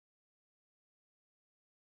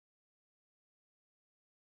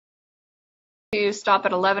to stop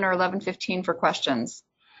at 11 or 11:15 for questions?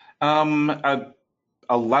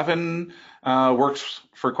 11 works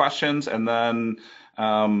for questions, and then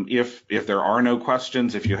if there are no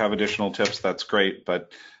questions, if you have additional tips, that's great.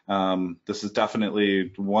 But this is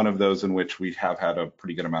definitely one of those in which we have had a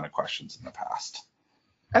pretty good amount of questions in the past.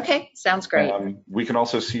 Okay, sounds great. We can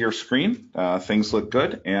also see your screen. Things look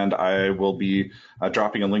good, and I will be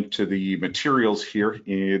dropping a link to the materials here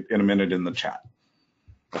in a minute in the chat.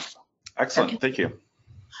 Excellent, okay. Thank you.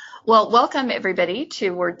 Well, welcome everybody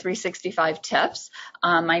to Word 365 Tips.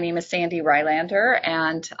 My name is Sandy Rylander,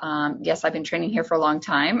 and yes, I've been training here for a long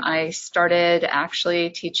time. I started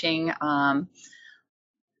actually teaching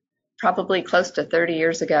probably close to 30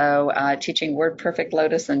 years ago, teaching WordPerfect,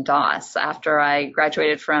 Lotus, and DOS. After I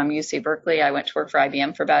graduated from UC Berkeley, I went to work for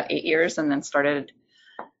IBM for about 8 years, and then started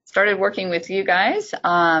working with you guys.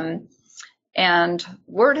 And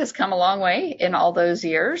Word has come a long way in all those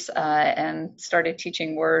years, and started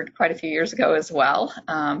teaching Word quite a few years ago as well,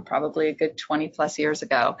 probably a good 20 plus years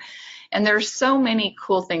ago. And there's so many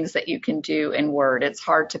cool things that you can do in Word. It's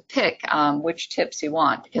hard to pick which tips you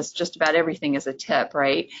want, because just about everything is a tip,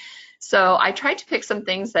 right? So I tried to pick some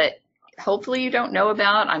things that hopefully you don't know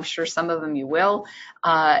about. I'm sure some of them you will.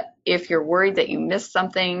 If you're worried that you missed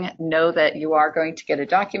something, know that you are going to get a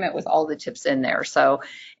document with all the tips in there. So,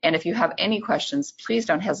 and if you have any questions, please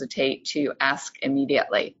don't hesitate to ask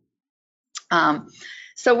immediately.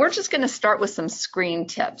 So we're just going to start with some screen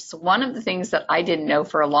tips. One of the things that I didn't know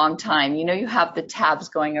for a long time, you know, you have the tabs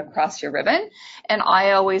going across your ribbon, and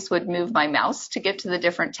I always would move my mouse to get to the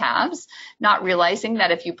different tabs, not realizing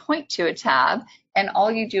that if you point to a tab and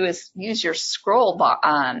all you do is use your scroll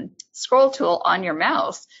tool on your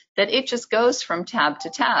mouse, that it just goes from tab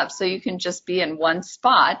to tab. So you can just be in one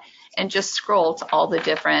spot and just scroll to all the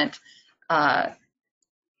different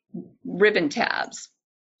ribbon tabs.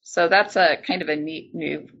 So that's a kind of a neat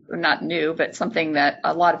new, not new, but something that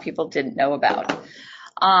a lot of people didn't know about.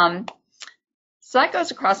 So that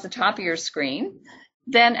goes across the top of your screen.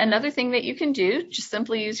 Then another thing that you can do, just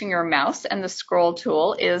simply using your mouse and the scroll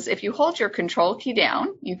tool, is if you hold your control key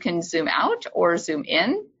down, you can zoom out or zoom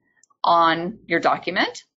in on your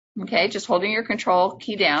document. Okay, just holding your control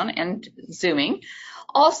key down and zooming.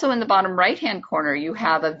 Also in the bottom right-hand corner, you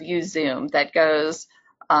have a view zoom that goes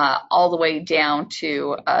all the way down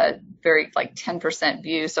to a very like 10%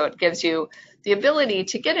 view. So it gives you the ability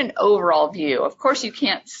to get an overall view. Of course, you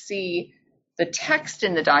can't see the text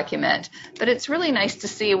in the document, but it's really nice to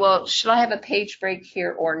see, well, should I have a page break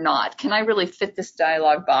here or not? Can I really fit this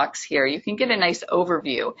dialog box here? You can get a nice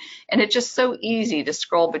overview, and it's just so easy to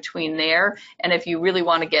scroll between there. And if you really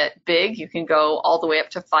want to get big, you can go all the way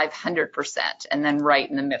up to 500%, and then right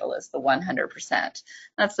in the middle is the 100%.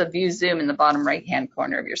 That's the view zoom in the bottom right-hand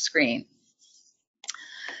corner of your screen.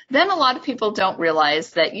 Then a lot of people don't realize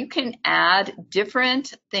that you can add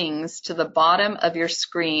different things to the bottom of your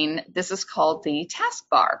screen. This is called the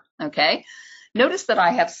taskbar, okay? Notice that I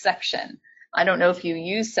have section. I don't know if you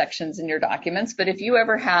use sections in your documents, but if you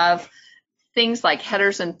ever have things like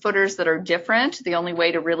headers and footers that are different, the only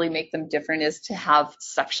way to really make them different is to have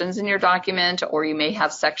sections in your document, or you may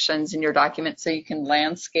have sections in your document so you can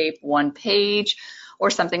landscape one page or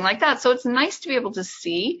something like that. So it's nice to be able to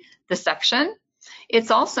see the section. It's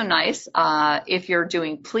also nice if you're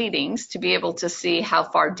doing pleadings to be able to see how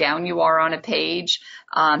far down you are on a page,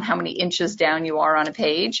 how many inches down you are on a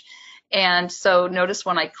page. And so notice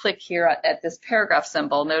when I click here at this paragraph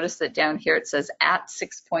symbol, notice that down here it says at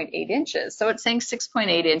 6.8 inches. So it's saying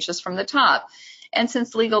 6.8 inches from the top. And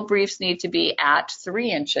since legal briefs need to be at 3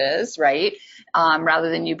 inches, right, rather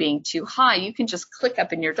than you being too high, you can just click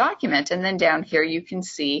up in your document, and then down here you can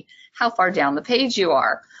see how far down the page you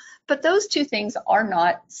are. But those two things are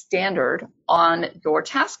not standard on your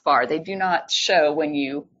taskbar. They do not show when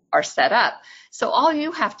you are set up. So all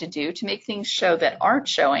you have to do to make things show that aren't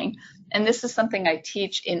showing, and this is something I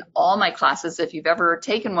teach in all my classes. If you've ever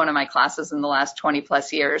taken one of my classes in the last 20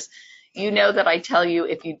 plus years, you know that I tell you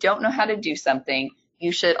if you don't know how to do something,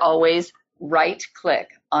 you should always right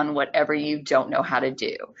click on whatever you don't know how to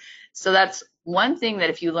do. So that's one thing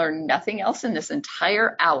that if you learn nothing else in this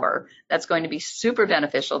entire hour, that's going to be super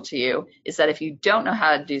beneficial to you, is that if you don't know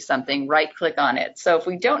how to do something, right click on it. So if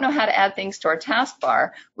we don't know how to add things to our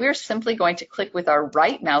taskbar, we're simply going to click with our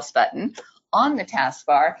right mouse button on the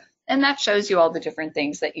taskbar, and that shows you all the different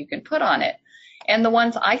things that you can put on it. And the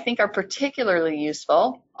ones I think are particularly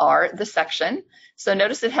useful are the section. So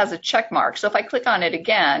notice it has a check mark. So if I click on it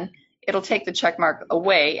again, it'll take the check mark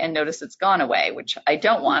away, and notice it's gone away, which I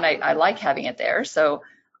don't want. I like having it there. So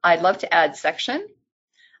I'd love to add section.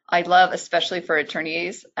 I love, especially for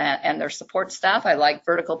attorneys and their support staff, I like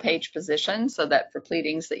vertical page position so that for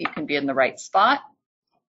pleadings that you can be in the right spot.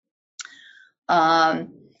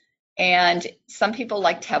 And some people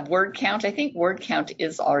like to have word count. I think word count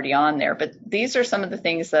is already on there, but these are some of the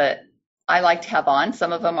things that I like to have on.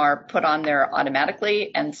 Some of them are put on there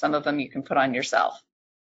automatically, and some of them you can put on yourself.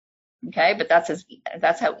 Okay, but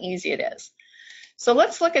that's how easy it is. So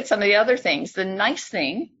let's look at some of the other things. The nice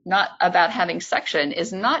thing not about having section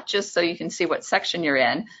is not just so you can see what section you're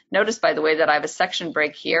in. Notice, by the way, that I have a section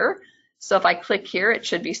break here. So if I click here, it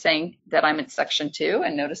should be saying that I'm at section 2,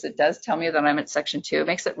 and notice it does tell me that I'm at section 2. It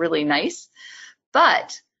makes it really nice.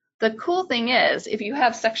 But the cool thing is, if you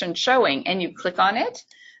have section showing and you click on it,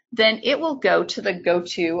 then it will go to the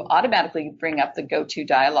go-to, automatically bring up the go-to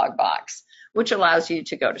dialog box, which allows you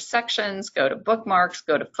to go to sections, go to bookmarks,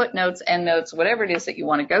 go to footnotes, endnotes, whatever it is that you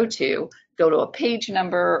want to go to a page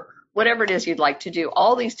number, whatever it is you'd like to do.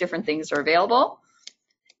 All these different things are available.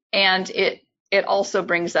 And it also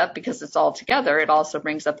brings up, because it's all together, it also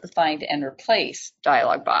brings up the find and replace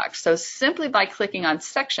dialog box. So simply by clicking on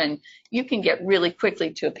section, you can get really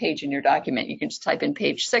quickly to a page in your document. You can just type in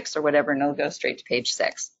page 6 or whatever, and it'll go straight to page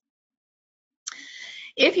 6.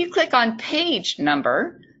 If you click on page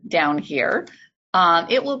number down here,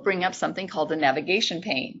 it will bring up something called the navigation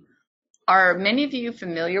pane. Are many of you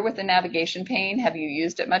familiar with the navigation pane? Have you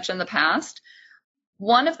used it much in the past?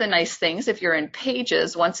 One of the nice things, if you're in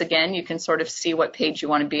pages, once again, you can sort of see what page you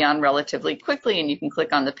want to be on relatively quickly, and you can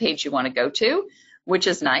click on the page you want to go to, which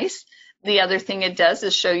is nice. The other thing it does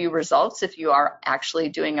is show you results. If you are actually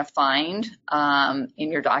doing a find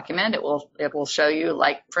in your document, it will show you,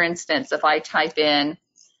 like, for instance, if I type in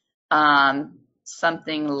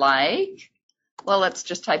something like, well, let's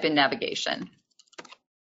just type in navigation.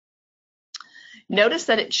 Notice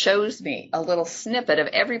that it shows me a little snippet of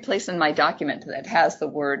every place in my document that has the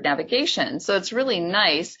word navigation. So it's really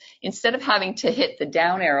nice. Instead of having to hit the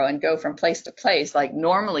down arrow and go from place to place like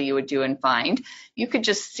normally you would do in Find, you could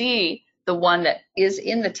just see the one that is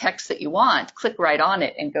in the text that you want, click right on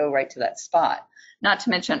it and go right to that spot. Not to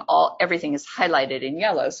mention everything is highlighted in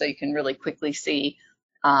yellow, so you can really quickly see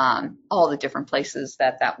all the different places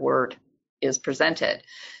that that word is presented.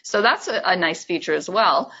 So that's a nice feature as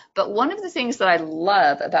well. But one of the things that I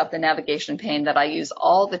love about the navigation pane that I use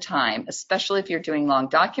all the time, especially if you're doing long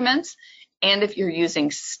documents and if you're using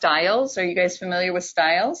styles. Are you guys familiar with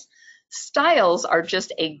styles? Styles are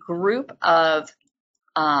just a group of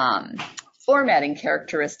formatting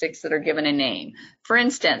characteristics that are given a name. For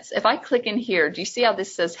instance, if I click in here, do you see how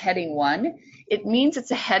this says heading 1? It means it's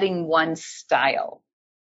a heading 1 style.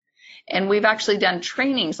 And we've actually done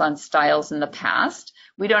trainings on styles in the past.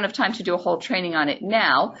 We don't have time to do a whole training on it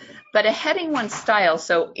now, but a heading 1 style,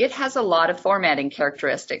 so it has a lot of formatting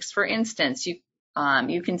characteristics. For instance,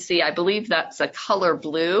 you can see, I believe that's a color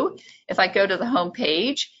blue. If I go to the home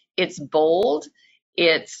page, it's bold,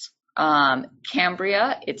 it's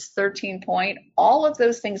Cambria, it's 13 point. All of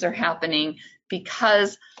those things are happening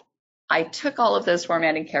because I took all of those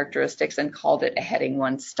formatting characteristics and called it a heading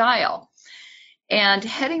 1 style. And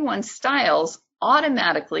heading 1 styles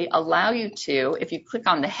automatically allow you to, if you click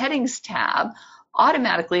on the headings tab,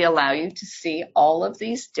 automatically allow you to see all of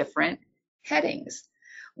these different headings,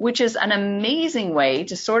 which is an amazing way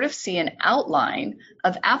to sort of see an outline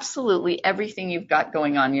of absolutely everything you've got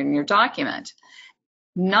going on in your document.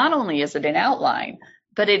 Not only is it an outline,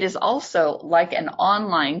 but it is also like an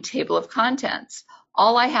online table of contents.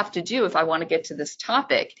 All I have to do if I want to get to this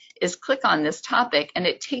topic is click on this topic and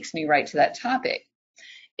it takes me right to that topic.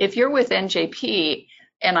 If you're with NJP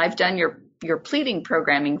and I've done your pleading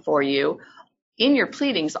programming for you, in your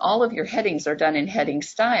pleadings, all of your headings are done in heading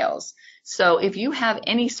styles. So if you have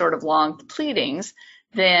any sort of long pleadings,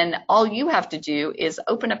 then all you have to do is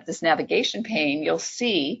open up this navigation pane. You'll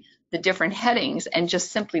see the different headings and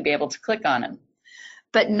just simply be able to click on them.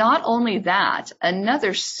 But not only that,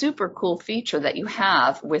 another super cool feature that you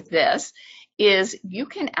have with this is you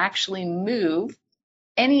can actually move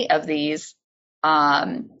any of these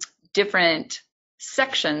different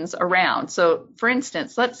sections around. So for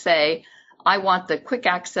instance, let's say I want the quick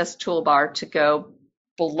access toolbar to go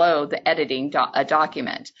below the editing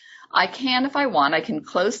document. I can, if I want, I can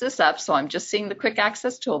close this up so I'm just seeing the quick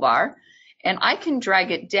access toolbar, and I can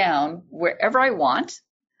drag it down wherever I want,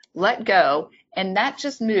 let go, and that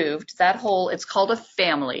just moved that whole, it's called a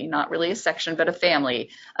family, not really a section, but a family.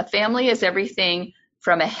 A family is everything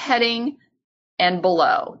from a heading and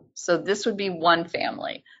below. So this would be one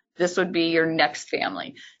family. This would be your next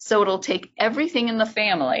family. So it'll take everything in the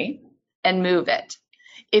family and move it.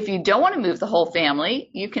 If you don't want to move the whole family,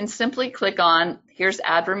 you can simply click on, here's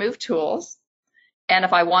Add Remove Tools, And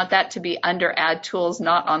if I want that to be under Add Tools,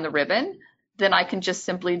 not on the ribbon, then I can just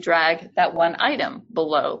simply drag that one item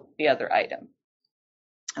below the other item.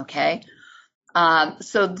 Okay,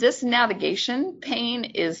 so this navigation pane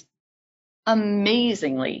is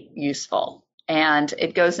amazingly useful, and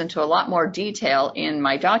it goes into a lot more detail in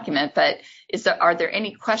my document, but are there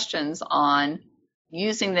any questions on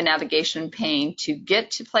using the navigation pane to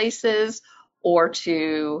get to places or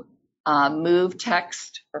to move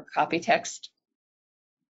text or copy text?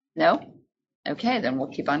 No? Okay, then we'll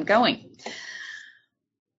keep on going.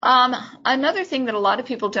 Another thing that a lot of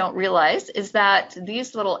people don't realize is that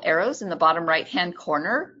these little arrows in the bottom right-hand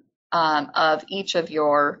corner of each of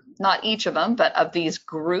your, not each of them, but of these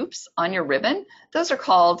groups on your ribbon, those are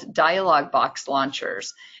called dialog box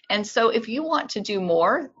launchers. And so if you want to do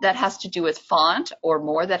more that has to do with font or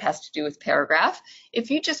more that has to do with paragraph,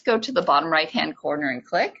 if you just go to the bottom right-hand corner and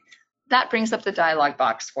click, that brings up the dialog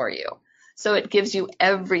box for you. So it gives you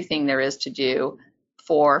everything there is to do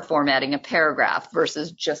for formatting a paragraph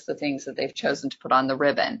versus just the things that they've chosen to put on the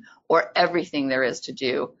ribbon, or everything there is to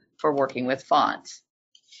do for working with fonts.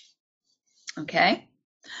 Okay.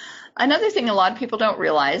 Another thing a lot of people don't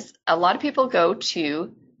realize, a lot of people go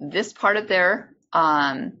to this part of their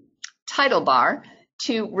title bar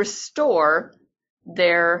to restore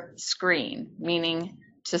their screen, meaning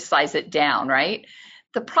to size it down, right?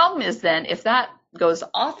 The problem is then if that goes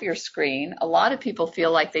off your screen, a lot of people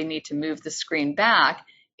feel like they need to move the screen back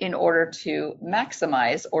in order to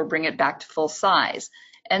maximize or bring it back to full size,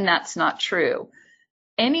 and that's not true.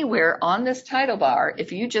 Anywhere on this title bar,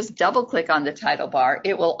 if you just double click on the title bar,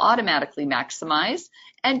 it will automatically maximize,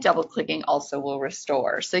 and double clicking also will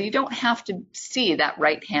restore. So you don't have to see that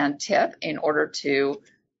right hand tip in order to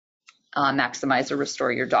maximize or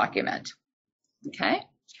restore your document. Okay.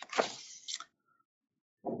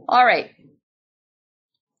 All right.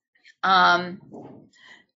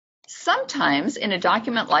 Sometimes in a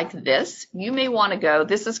document like this, you may want to go,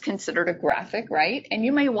 this is considered a graphic, right? And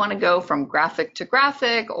you may want to go from graphic to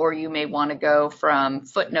graphic, or you may want to go from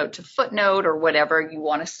footnote to footnote, or whatever you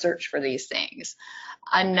want to search for these things.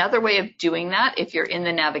 Another way of doing that, if you're in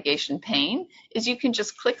the navigation pane, is you can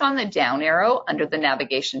just click on the down arrow under the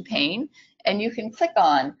navigation pane, and you can click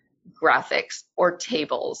on graphics or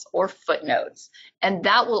tables or footnotes, and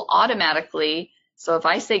that will automatically, so if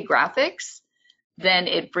I say graphics, then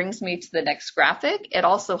it brings me to the next graphic. It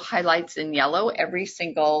also highlights in yellow every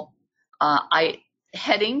single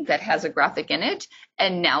heading that has a graphic in it.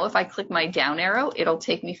 And now if I click my down arrow, it'll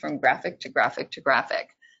take me from graphic to graphic to graphic.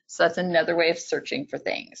 So that's another way of searching for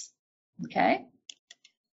things. Okay.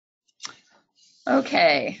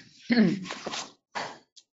 Okay.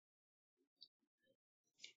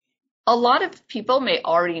 A lot of people may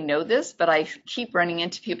already know this, but I keep running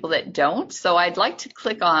into people that don't. So I'd like to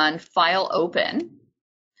click on File Open,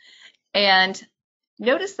 and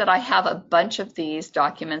notice that I have a bunch of these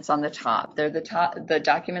documents on the top. They're the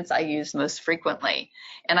documents I use most frequently.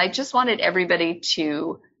 And I just wanted everybody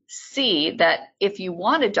to see that if you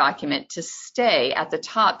want a document to stay at the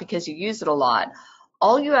top because you use it a lot,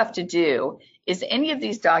 all you have to do is any of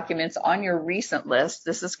these documents on your recent list,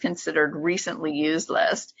 this is considered recently used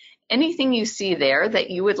list, anything you see there that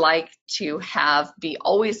you would like to have be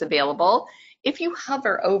always available, if you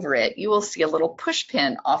hover over it, you will see a little push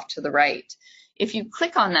pin off to the right. If you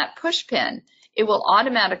click on that push pin, it will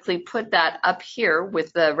automatically put that up here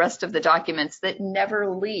with the rest of the documents that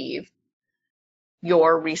never leave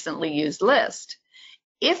your recently used list.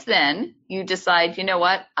 If then you decide, you know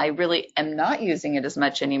what, I really am not using it as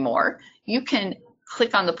much anymore, you can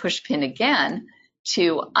click on the push pin again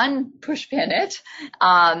to unpush pin it,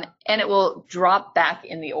 and it will drop back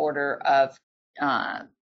in the order of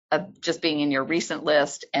just being in your recent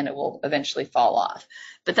list, and it will eventually fall off.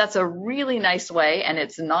 But that's a really nice way, and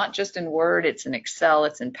it's not just in Word, it's in Excel,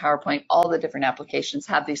 it's in PowerPoint, all the different applications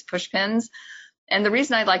have these push pins. And the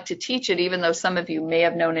reason I like to teach it, even though some of you may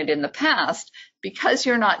have known it in the past, because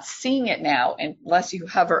you're not seeing it now unless you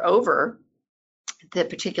hover over the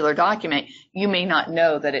particular document, you may not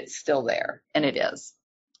know that it's still there, and it is.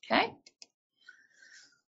 Okay.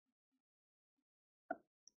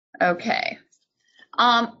 Okay.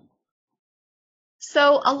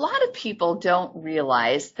 So a lot of people don't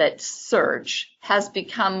realize that search has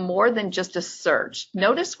become more than just a search.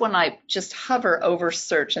 Notice when I just hover over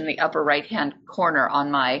search in the upper right-hand corner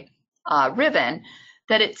on my ribbon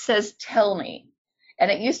that it says tell me.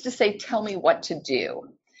 And it used to say tell me what to do.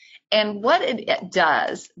 And what it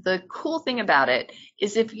does, the cool thing about it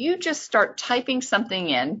is if you just start typing something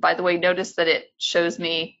in, by the way, notice that it shows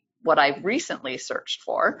me what I've recently searched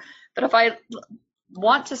for. But if I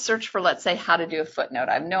want to search for, let's say, how to do a footnote.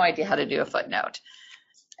 I have no idea how to do a footnote.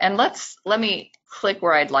 And let me click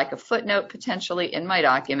where I'd like a footnote potentially in my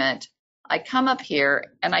document. I come up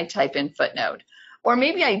here and I type in footnote. Or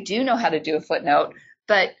maybe I do know how to do a footnote,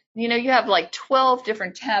 but you know, you have like 12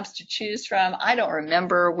 different tabs to choose from. I don't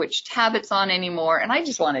remember which tab it's on anymore, and I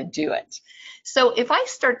just want to do it. So if I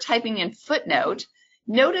start typing in footnote,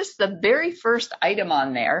 notice the very first item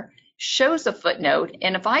on there shows a footnote,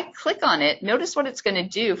 and if I click on it, notice what it's going to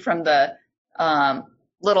do from the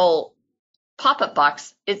little pop-up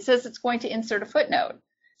box. It says it's going to insert a footnote.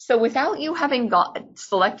 So without you having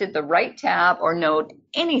selected the right tab or know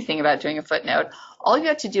anything about doing a footnote, all you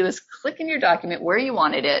have to do is click in your document where you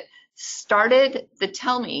wanted it, started the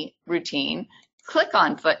tell me routine, click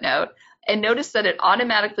on footnote, and notice that it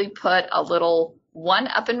automatically put a little one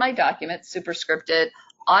up in my document, superscripted,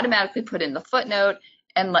 automatically put in the footnote,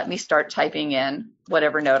 and let me start typing in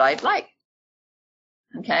whatever note I'd like.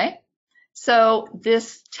 Okay? So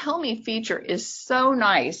this tell me feature is so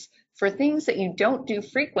nice for things that you don't do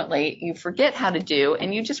frequently, you forget how to do,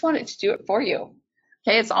 and you just want it to do it for you.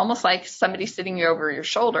 Okay, it's almost like somebody sitting over your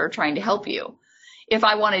shoulder trying to help you. If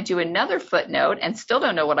I want to do another footnote and still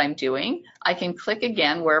don't know what I'm doing, I can click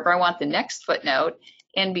again wherever I want the next footnote,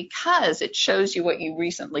 and because it shows you what you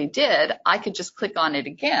recently did, I could just click on it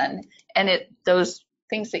again, and those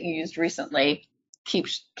things that you used recently keep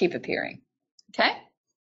appearing. Okay?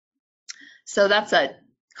 So that's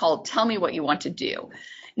called tell me what you want to do.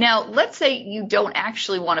 Now, let's say you don't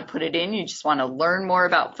actually want to put it in, you just want to learn more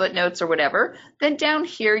about footnotes or whatever, then down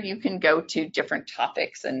here you can go to different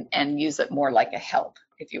topics and use it more like a help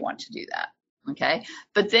if you want to do that, okay?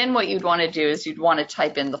 But then what you'd want to do is you'd want to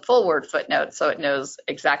type in the full word footnote so it knows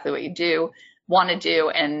exactly what you want to do,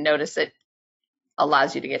 and notice it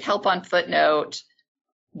allows you to get help on footnote,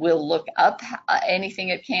 will look up anything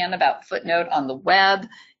it can about footnote on the web,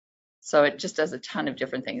 so it just does a ton of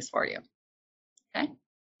different things for you, okay?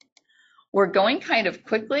 We're going kind of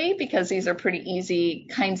quickly because these are pretty easy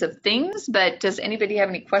kinds of things, but does anybody have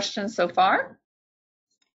any questions so far?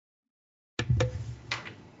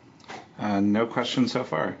 No questions so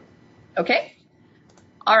far. Okay.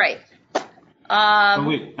 All right. Oh,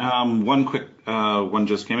 wait, one quick one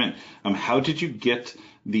just came in. How did you get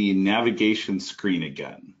the navigation screen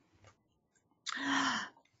again?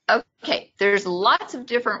 Okay, there's lots of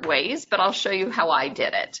different ways, but I'll show you how I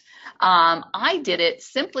did it. I did it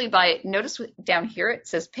simply by, notice down here it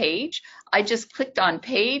says page. I just clicked on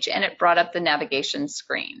page and it brought up the navigation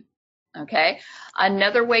screen. Okay,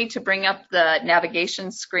 another way to bring up the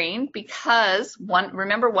navigation screen, because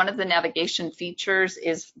remember one of the navigation features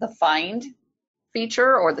is the find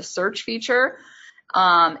feature or the search feature.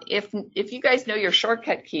 If you guys know your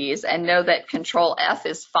shortcut keys and know that Control F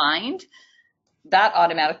is find, that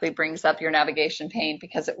automatically brings up your navigation pane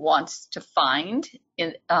because it wants to find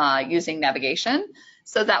using navigation.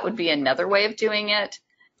 So that would be another way of doing it.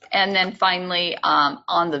 And then finally,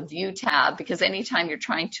 on the View tab, because anytime you're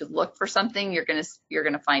trying to look for something, you're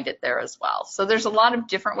gonna find it there as well. So there's a lot of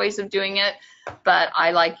different ways of doing it, but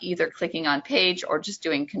I like either clicking on page or just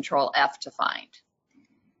doing Control F to find.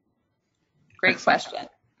 Great question.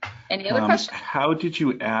 Any other questions? How did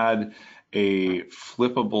you add a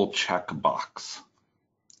flippable checkbox?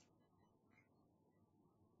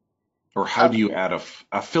 Or how do you add a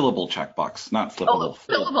fillable checkbox, not flippable? Oh,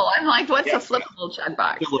 fillable. I'm like, what's a flippable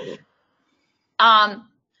checkbox? Fillable.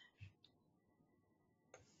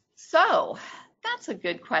 So that's a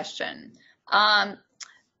good question.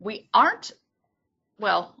 We aren't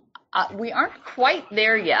quite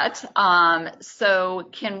there yet. So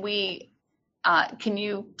can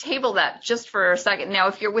you table that just for a second? Now,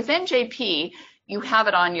 if you're with NJP, you have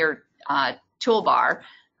it on your toolbar,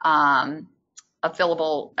 a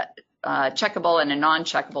fillable, checkable and a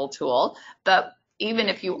non-checkable tool. But even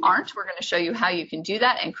if you aren't, we're going to show you how you can do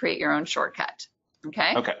that and create your own shortcut.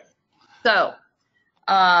 Okay? Okay. So,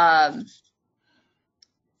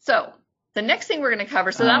 the next thing we're going to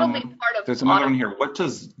cover, so that'll be part of. There's another one here. What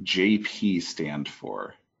does JP stand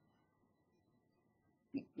for?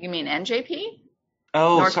 You mean NJP?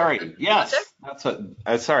 Oh, Northwest sorry. Yes, that's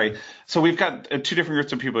what. Sorry. So we've got two different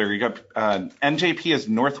groups of people here. You got NJP is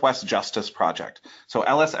Northwest Justice Project. So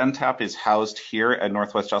LSNTAP is housed here at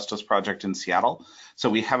Northwest Justice Project in Seattle. So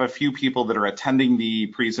we have a few people that are attending the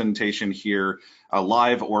presentation here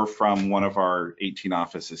live or from one of our 18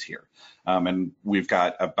 offices here. And we've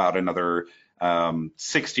got about another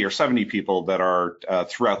 60 or 70 people that are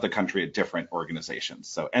throughout the country at different organizations.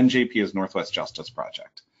 So NJP is Northwest Justice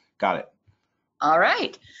Project. Got it. All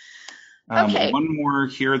right. Okay. One more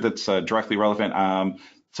here that's directly relevant.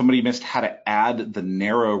 Somebody missed how to add the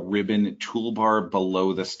narrow ribbon toolbar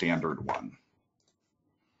below the standard one.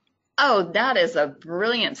 Oh, that is a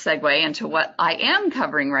brilliant segue into what I am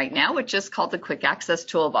covering right now, which is called the Quick Access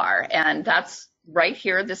Toolbar. And that's right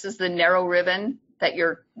here. This is the narrow ribbon that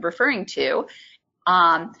you're referring to.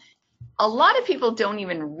 A lot of people don't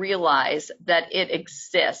even realize that it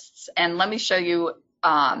exists. And let me show you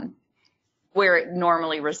where it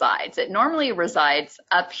normally resides. It normally resides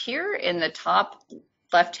up here in the top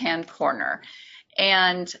left-hand corner.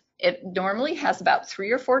 And it normally has about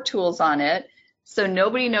 3 or 4 tools on it. So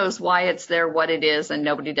nobody knows why it's there, what it is, and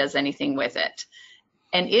nobody does anything with it.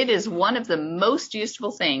 And it is one of the most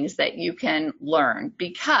useful things that you can learn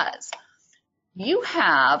because you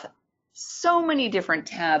have so many different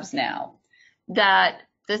tabs now that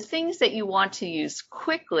the things that you want to use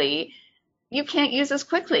quickly, you can't use as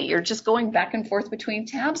quickly. You're just going back and forth between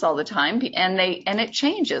tabs all the time, and it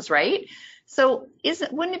changes, right? So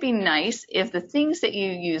wouldn't it be nice if the things that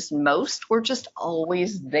you use most were just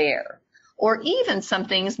always there? Or even some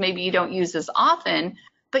things maybe you don't use as often,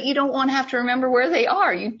 but you don't want to have to remember where they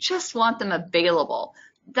are. You just want them available.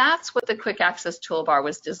 That's what the Quick Access Toolbar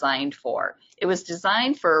was designed for. It was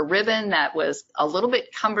designed for a ribbon that was a little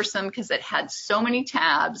bit cumbersome because it had so many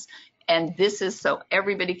tabs, and this is so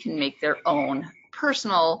everybody can make their own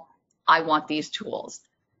personal, I want these tools.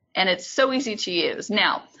 And it's so easy to use.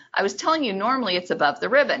 Now, I was telling you normally it's above the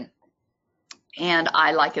ribbon, and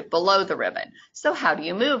I like it below the ribbon. So how do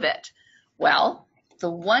you move it? Well, the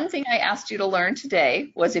one thing I asked you to learn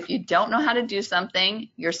today was if you don't know how to do something,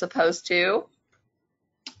 you're supposed to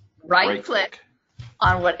right-click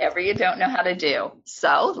on whatever you don't know how to do.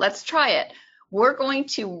 So let's try it. We're going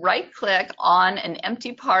to right-click on an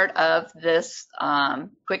empty part of this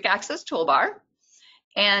Quick Access Toolbar.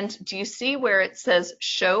 And do you see where it says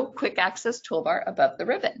Show Quick Access Toolbar above the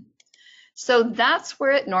ribbon? So that's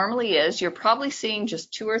where it normally is. You're probably seeing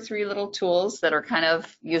just 2 or 3 little tools that are kind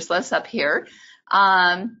of useless up here.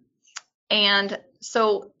 And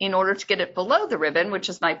so in order to get it below the ribbon, which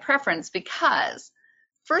is my preference, because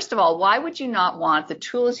first of all, why would you not want the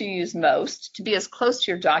tools you use most to be as close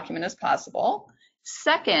to your document as possible?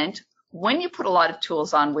 Second, when you put a lot of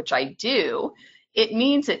tools on, which I do, it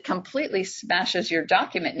means it completely smashes your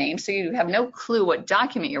document name, so you have no clue what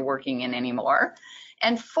document you're working in anymore.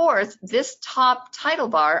 And fourth, this top title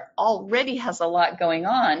bar already has a lot going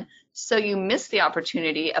on, so you miss the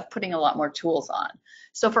opportunity of putting a lot more tools on.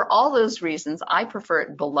 So for all those reasons, I prefer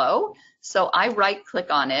it below. So I right-click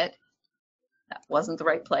on it. That wasn't the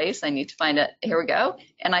right place. I need to find it. Here we go.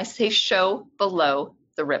 And I say Show Below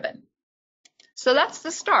the Ribbon. So that's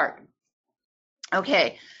the start.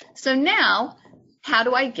 Okay, so now how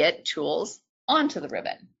do I get tools onto the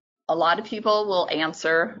ribbon? A lot of people will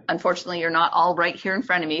answer, unfortunately, you're not all right here in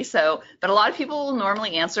front of me, but a lot of people will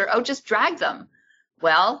normally answer, oh, just drag them.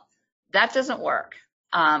 Well, that doesn't work.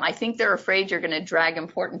 I think they're afraid you're going to drag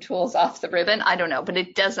important tools off the ribbon. I don't know, but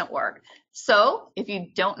it doesn't work. So if you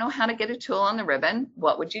don't know how to get a tool on the ribbon,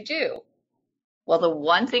 what would you do? Well, the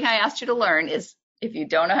one thing I asked you to learn is if you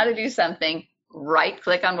don't know how to do something,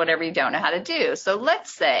 right-click on whatever you don't know how to do. So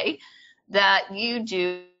let's say that you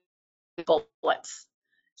do bullets.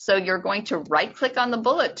 So you're going to right-click on the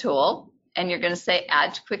bullet tool, and you're going to say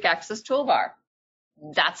Add to Quick Access Toolbar.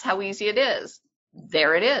 That's how easy it is.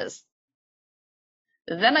 There it is.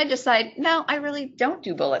 Then I decide, no, I really don't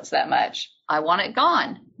do bullets that much. I want it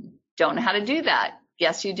gone. Don't know how to do that.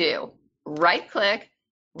 Yes, you do. Right-click,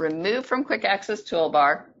 remove from Quick Access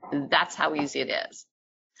Toolbar. That's how easy it is.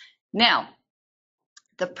 Now,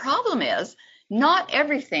 the problem is not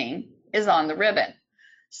everything is on the ribbon.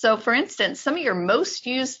 So for instance, some of your most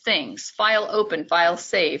used things, file open, file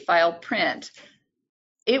save, file print,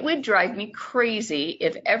 it would drive me crazy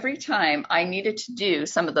if every time I needed to do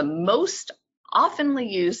some of the most oftenly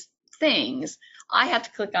used things, I had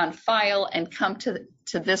to click on file and come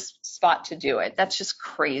to this spot to do it. That's just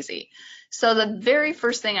crazy. So the very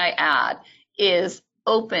first thing I add is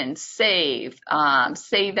open, save,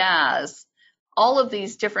 save as, all of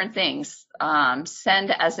these different things,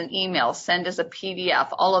 send as an email, send as a PDF,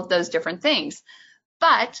 all of those different things.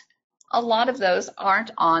 But a lot of those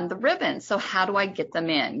aren't on the ribbon. So how do I get them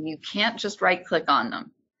in? You can't just right-click on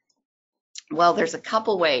them. Well, there's a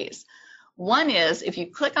couple ways. One is if you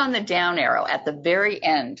click on the down arrow at the very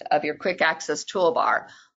end of your Quick Access Toolbar,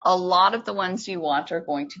 a lot of the ones you want are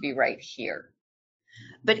going to be right here.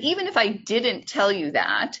 But even if I didn't tell you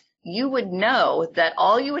that, you would know that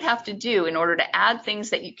all you would have to do in order to add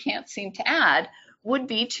things that you can't seem to add would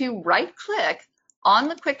be to right-click on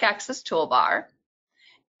the Quick Access Toolbar,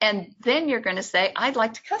 and then you're going to say, I'd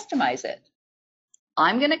like to customize it.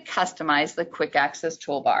 I'm going to customize the quick access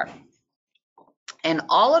toolbar. And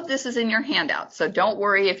all of this is in your handout. So don't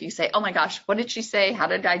worry if you say, oh my gosh, what did she say? How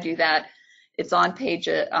did I do that? It's on page,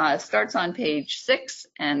 starts on page 6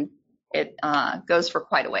 and it goes for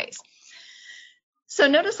quite a ways. So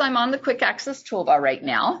notice I'm on the quick access toolbar right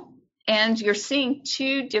now, and you're seeing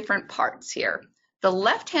two different parts here. The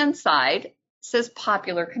left-hand side says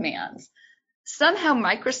popular commands. Somehow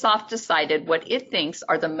Microsoft decided what it thinks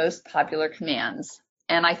are the most popular commands,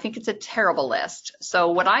 and I think it's a terrible list.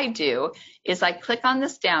 So what I do is I click on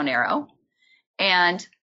this down arrow, and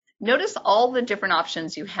notice all the different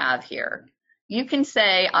options you have here. You can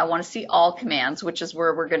say, I want to see all commands, which is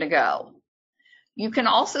where we're going to go. You can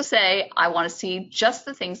also say, I want to see just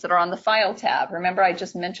the things that are on the File tab. Remember, I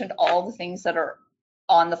just mentioned all the things that are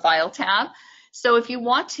on the File tab. So if you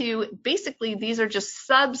want to, basically, these are just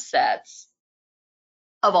subsets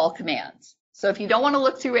of all commands. So if you don't want to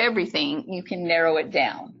look through everything, you can narrow it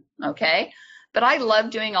down, okay? But I love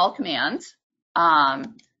doing all commands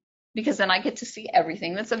because then I get to see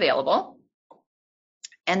everything that's available.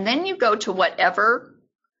 And then you go to whatever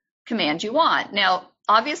command you want. Now,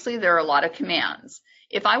 obviously, there are a lot of commands.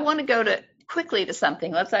 If I want to go to quickly to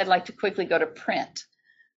something, let's say I'd like to quickly go to print.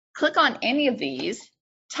 Click on any of these,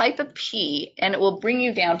 type a P, and it will bring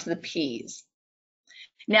you down to the Ps.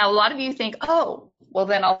 Now, a lot of you think, oh, well,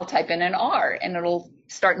 then I'll type in an R and it'll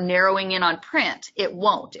start narrowing in on print. It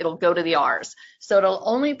won't. It'll go to the Rs. So it'll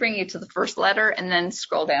only bring you to the first letter and then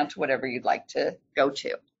scroll down to whatever you'd like to go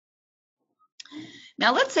to.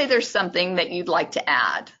 Now, let's say there's something that you'd like to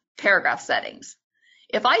add, paragraph settings.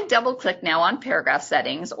 If I double click now on paragraph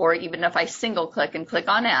settings, or even if I single click and click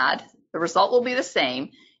on add, the result will be the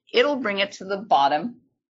same. It'll bring it to the bottom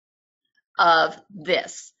of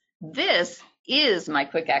this. This is my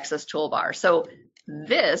quick access toolbar. So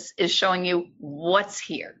this is showing you what's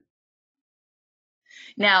here.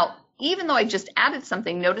 Now, even though I just added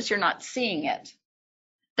something, notice you're not seeing it.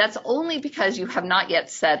 That's only because you have not yet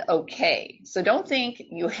said okay. So don't think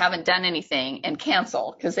you haven't done anything and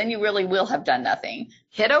cancel, because then you really will have done nothing.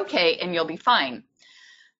 Hit okay and you'll be fine.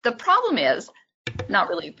 The problem is, not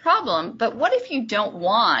really a problem, but what if you don't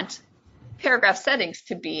want paragraph settings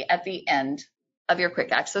to be at the end of your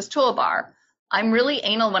quick access toolbar? I'm really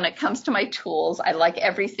anal when it comes to my tools. I like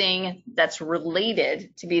everything that's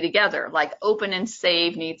related to be together, like open and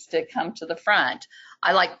save needs to come to the front.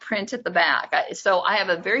 I like print at the back. So I have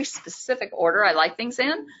a very specific order I like things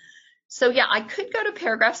in. So yeah, I could go to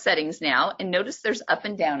paragraph settings now and notice there's up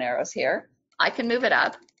and down arrows here. I can move it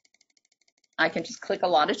up. I can just click a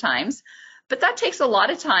lot of times, but that takes a lot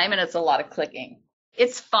of time and it's a lot of clicking.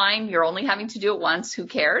 It's fine. You're only having to do it once. Who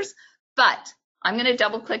cares? But I'm going to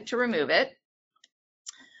double click to remove it.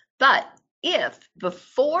 But if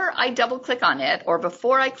before I double click on it or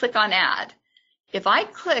before I click on add, if I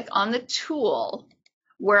click on the tool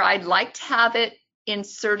where I'd like to have it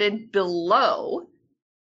inserted below,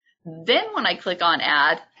 then when I click on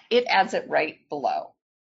add, it adds it right below.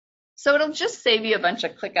 So it'll just save you a bunch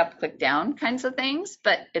of click up, click down kinds of things,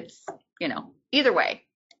 but it's, you know, either way,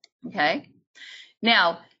 okay?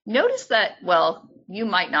 Now, notice that, well, you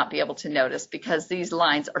might not be able to notice because these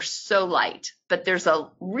lines are so light, but there's a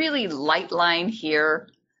really light line here.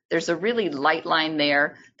 There's a really light line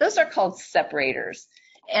there. Those are called separators,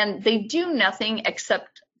 and they do nothing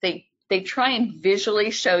except they try and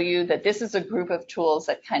visually show you that this is a group of tools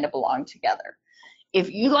that kind of belong together. If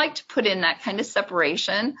you like to put in that kind of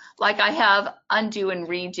separation, like I have undo and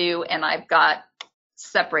redo, and I've got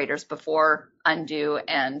separators before undo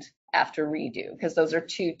and after redo, because those are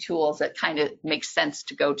two tools that kind of make sense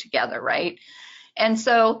to go together, right? And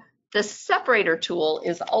so the separator tool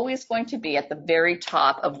is always going to be at the very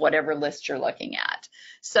top of whatever list you're looking at.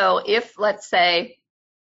 So if, let's say,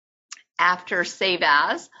 after save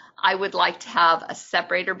as, I would like to have a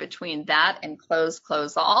separator between that and close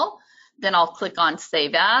all, then I'll click on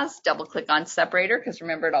save as, double click on separator, because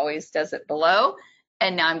remember it always does it below,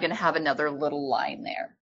 and now I'm going to have another little line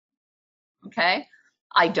there. Okay,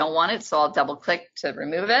 I don't want it, so I'll double click to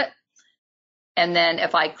remove it. And then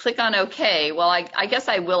if I click on OK, well, I guess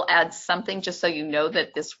I will add something just so you know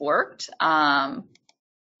that this worked. I'll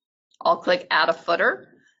click add a footer.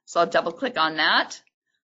 So I'll double click on that,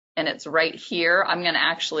 and it's right here. I'm going to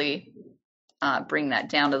actually bring that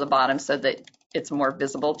down to the bottom so that it's more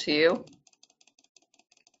visible to you.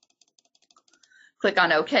 Click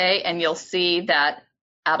on OK, and you'll see that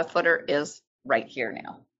add a footer is right here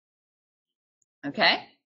now. Okay,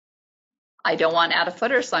 I don't want add a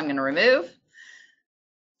footer, so I'm going to remove.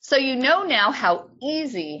 So you know now how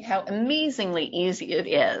easy, how amazingly easy it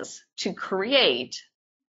is to create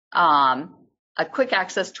a quick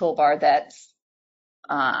access toolbar that's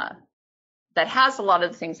that has a lot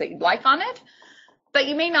of the things that you'd like on it, but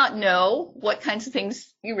you may not know what kinds of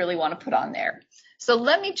things you really want to put on there. So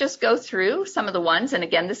let me just go through some of the ones, and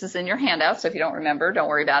again, this is in your handout, so if you don't remember, don't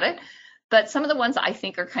worry about it, but some of the ones I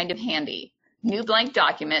think are kind of handy. New blank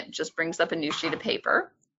document just brings up a new sheet of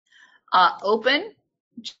paper. Open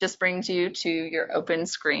just brings you to your open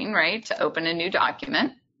screen, right, to open a new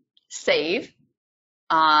document. Save.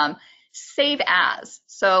 Save as.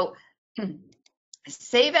 So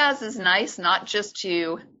save as is nice, not just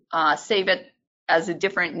to save it as a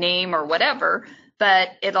different name or whatever, but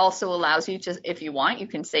it also allows you to, if you want, you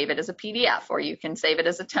can save it as a PDF, or you can save it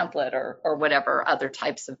as a template, or whatever other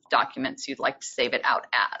types of documents you'd like to save it out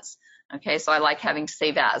as. Okay, so I like having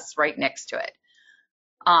save as right next to it.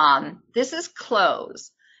 This is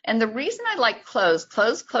close. And the reason I like close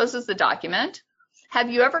closes the document.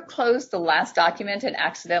 Have you ever closed the last document and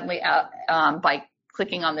accidentally by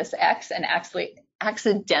clicking on this X and actually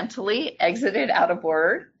accidentally exited out of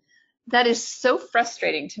Word? That is so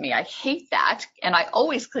frustrating to me. I hate that. And I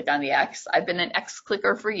always click on the X. I've been an X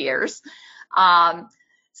clicker for years.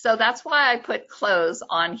 So that's why I put close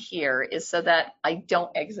on here, is so that I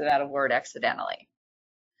don't exit out of Word accidentally.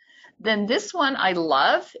 Then this one I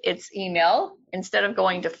love. It's email. Instead of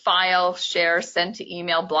going to file, share, send to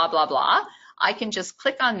email, blah, blah, blah, I can just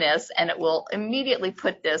click on this and it will immediately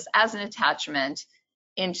put this as an attachment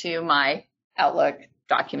into my Outlook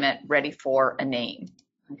document ready for a name.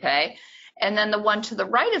 Okay, and then the one to the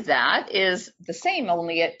right of that is the same,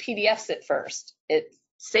 only it PDFs it first. It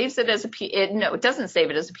saves it as a no, it doesn't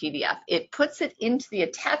save it as a PDF. It puts it into the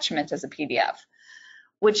attachment as a PDF,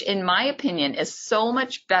 which in my opinion is so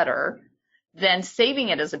much better than saving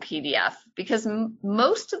it as a PDF, because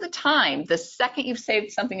most of the time, the second you've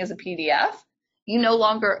saved something as a PDF, you no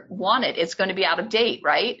longer want it. It's going to be out of date,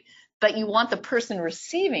 right? But you want the person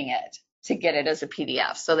receiving it to get it as a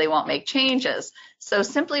PDF, so they won't make changes. So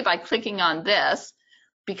simply by clicking on this,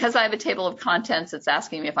 because I have a table of contents, it's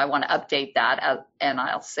asking me if I want to update that, and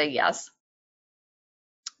I'll say yes.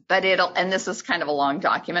 But and this is kind of a long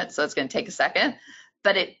document, so it's going to take a second,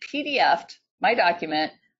 but it PDF'd my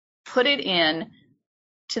document, put it in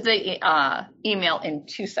to the email in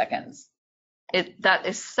 2 seconds. That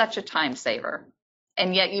is such a time saver.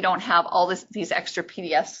 And yet you don't have all these extra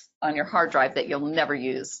PDFs on your hard drive that you'll never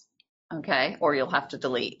use. Okay, or you'll have to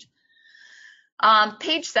delete.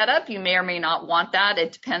 Page setup, you may or may not want that.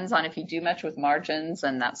 It depends on if you do much with margins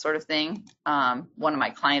and that sort of thing. One of my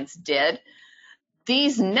clients did.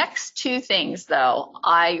 These next two things, though,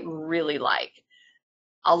 I really like.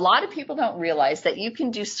 A lot of people don't realize that you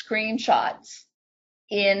can do screenshots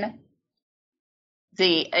in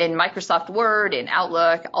Microsoft Word, in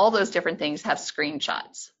Outlook, all those different things have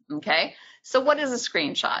screenshots. Okay, so what is a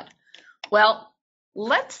screenshot? Well,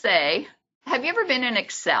 let's say, have you ever been in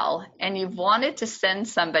Excel and you've wanted to send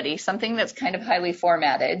somebody something that's kind of highly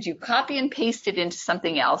formatted, you copy and paste it into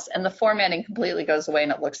something else, and the formatting completely goes away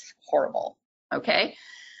and it looks horrible, okay?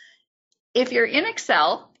 If you're in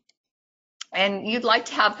Excel and you'd like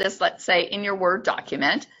to have this, let's say, in your Word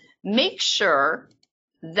document, make sure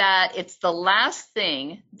that it's the last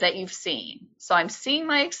thing that you've seen. So I'm seeing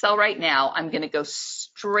my Excel right now. I'm going to go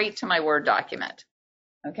straight to my Word document,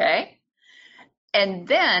 okay? And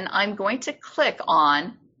then I'm going to click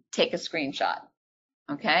on take a screenshot,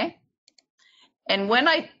 okay? And when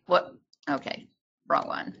okay, wrong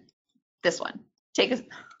one. This one, take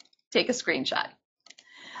a screenshot.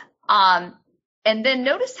 And then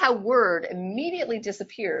notice how Word immediately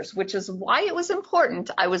disappears, which is why it was important.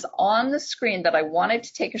 I was on the screen that I wanted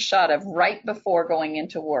to take a shot of right before going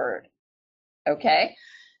into Word, okay?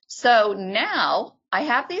 So now I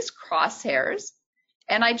have these crosshairs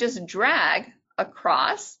and I just drag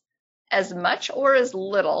across as much or as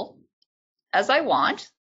little as I want,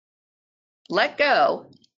 let go,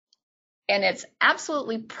 and it's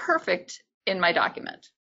absolutely perfect in my document.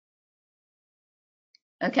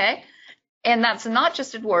 Okay, and that's not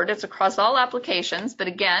just in Word, it's across all applications, but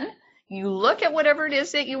again, you look at whatever it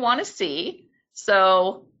is that you want to see.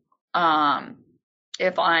 So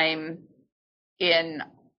if I'm in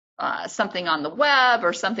something on the web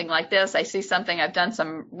or something like this, I see something, I've done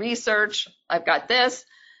some research, I've got this,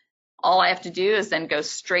 all I have to do is then go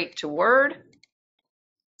straight to Word,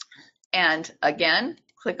 and again,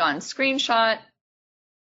 click on screenshot,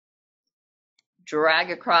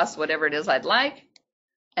 drag across whatever it is I'd like,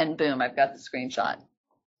 and boom, I've got the screenshot.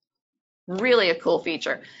 Really a cool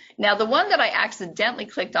feature. Now, the one that I accidentally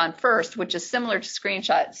clicked on first, which is similar to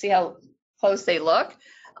screenshot, see how close they look?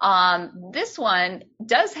 This one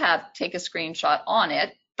does have take a screenshot on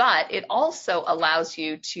it, but it also allows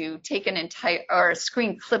you to take an entire, or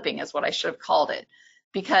screen clipping is what I should have called it.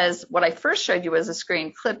 because what I first showed you was a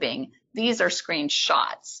screen clipping. These are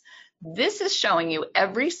screenshots. This is showing you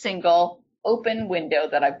every single open window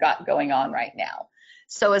that I've got going on right now.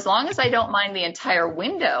 So as long as I don't mind the entire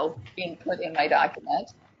window being put in my document,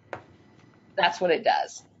 that's what it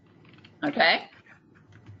does. Okay?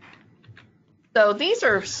 So these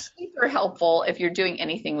are super helpful if you're doing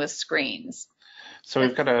anything with screens. So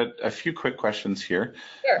we've got a few quick questions here.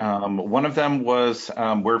 Sure. One of them was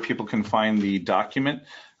where people can find the document.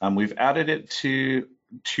 We've added it to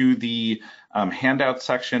the handout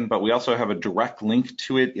section, but we also have a direct link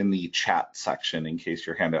to it in the chat section in case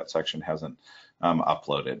your handout section hasn't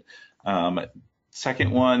uploaded.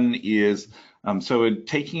 Second one is, so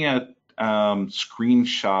taking a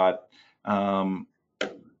screenshot,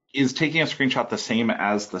 is taking a screenshot the same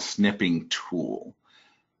as the snipping tool?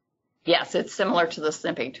 Yes, it's similar to the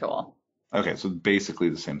snipping tool. Okay, so basically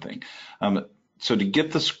the same thing. So to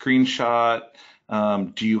get the screenshot,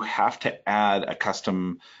 do you have to add a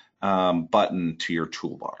custom button to your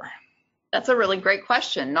toolbar? That's a really great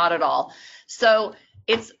question. Not at all. So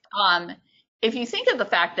it's if you think of the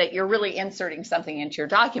fact that you're really inserting something into your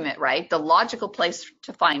document, right? The logical place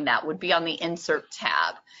to find that would be on the Insert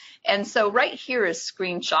tab. And so right here is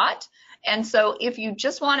Screenshot. And so if you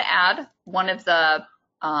just want to add one of the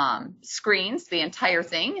screens, the entire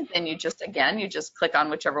thing, then you just click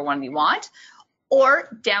on whichever one you want.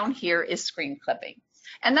 Or down here is Screen Clipping.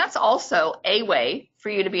 And that's also a way for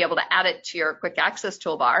you to be able to add it to your Quick Access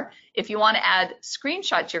toolbar. If you want to add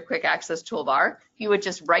Screenshot to your Quick Access toolbar, you would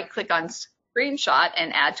just right-click on Screenshot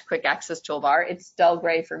and add to Quick Access toolbar. It's dull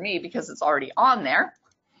gray for me because it's already on there.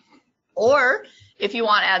 Or if you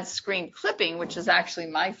want to add Screen Clipping, which is actually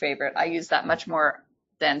my favorite, I use that much more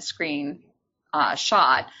than Screen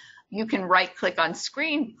Shot, you can right-click on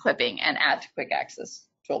Screen Clipping and add to Quick Access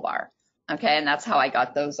toolbar. Okay, and that's how I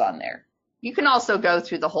got those on there. You can also go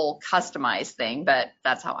through the whole customize thing, but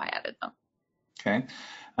that's how I added them. Okay.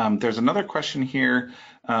 There's another question here,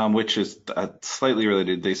 which is slightly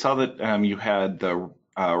related. They saw that you had the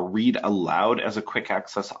read aloud as a quick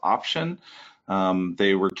access option.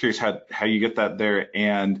 They were curious how you get that there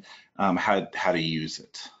and how to use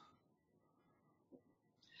it.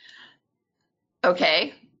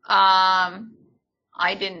 Okay.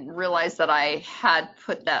 I didn't realize that I had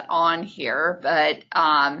put that on here, but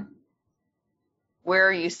where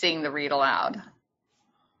are you seeing the read aloud?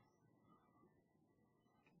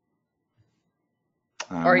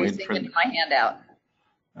 Or are you seeing it in my handout?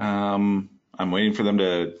 I'm waiting for them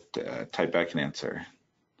to type back an answer.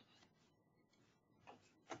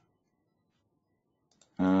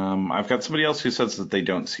 I've got somebody else who says that they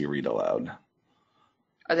don't see read aloud.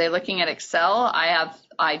 Are they looking at Excel?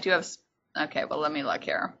 I do have. Okay, well, let me look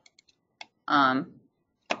here.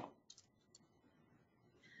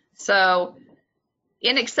 So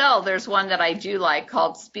in Excel, there's one that I do like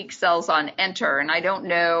called Speak Cells on Enter, and I don't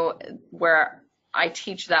know where I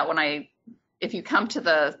teach that if you come to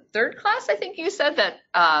the third class, I think you said that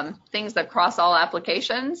things that cross all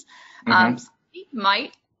applications. Speak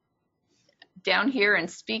might, down here in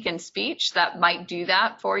Speak and Speech, that might do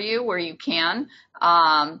that for you where you can.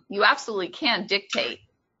 You absolutely can dictate.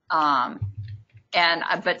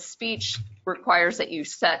 But speech requires that you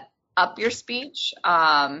set up your speech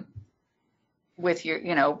with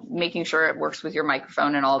your, making sure it works with your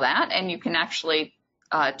microphone and all that. And you can actually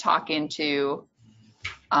talk into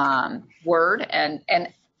Word and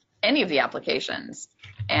any of the applications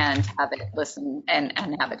and have it listen and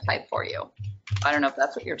have it type for you. I don't know if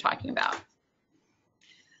that's what you're talking about.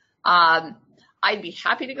 I'd be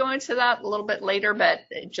happy to go into that a little bit later, but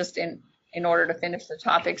just in order to finish the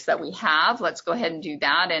topics that we have, let's go ahead and do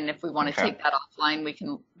that. And if we want to take that offline, we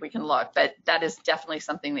can look. But that is definitely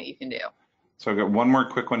something that you can do. So I've got one more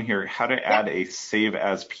quick one here. How to add a Save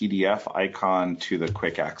as PDF icon to the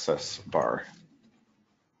Quick Access bar.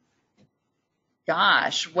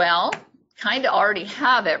 Gosh, well, kind of already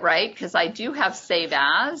have it, right? Because I do have Save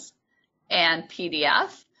As and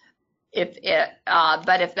PDF.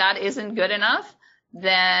 But if that isn't good enough,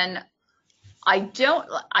 then I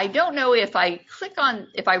don't know if I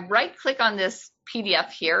right click on this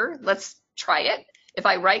PDF here. Let's try it. If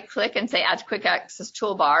I right click and say Add to Quick Access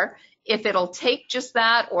Toolbar, if it'll take just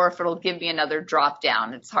that or if it'll give me another drop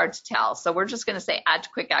down, it's hard to tell. So we're just going to say Add to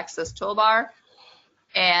Quick Access Toolbar,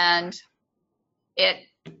 and it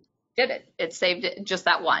did it. It saved it just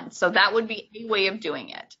that one. So that would be a way of doing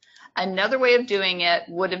it. Another way of doing it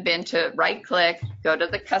would have been to right click, go to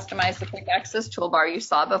the Customize the Quick Access Toolbar you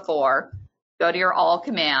saw before, go to your All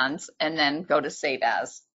Commands, and then go to Save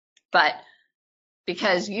As. But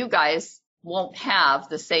because you guys won't have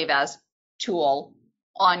the Save As tool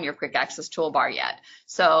on your quick access toolbar yet.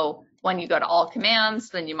 So when you go to all commands,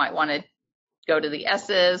 then you might want to go to the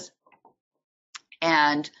S's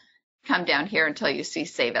and come down here until you see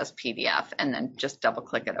save as PDF, and then just double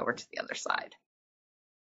click it over to the other side.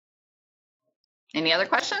 Any other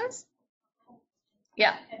questions?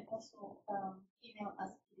 Yeah. And also email as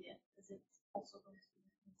PDF. Is it also going to be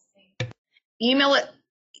the same? Email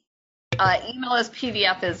as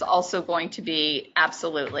PDF is also going to be,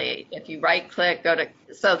 absolutely. If you right click, go to,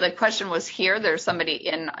 so the question was here, there's somebody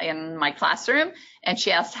in my classroom and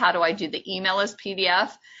she asked, how do I do the email as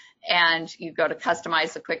PDF? And you go to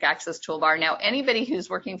customize the quick access toolbar. Now, anybody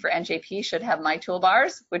who's working for NJP should have my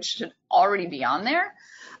toolbars, which should already be on there.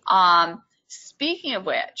 Speaking of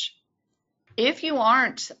which, if you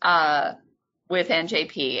aren't with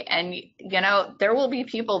NJP, and you know, there will be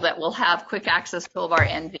people that will have quick access toolbar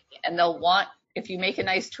envy, and they'll want, if you make a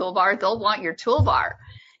nice toolbar, they'll want your toolbar.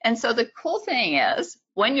 And so the cool thing is,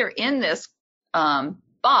 when you're in this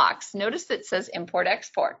box, notice that it says import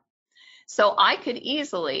export. So I could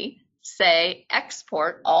easily say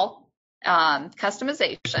export all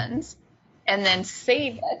customizations and then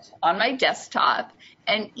save it on my desktop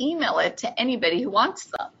and email it to anybody who wants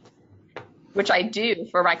them, which I do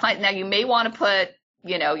for my client. Now you may want to put,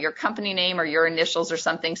 you know, your company name or your initials or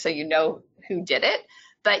something so you know who did it,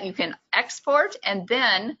 but you can export and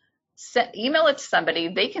then email it to somebody.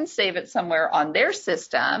 They can save it somewhere on their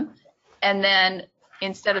system, and then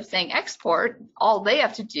instead of saying export, all they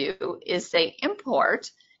have to do is say import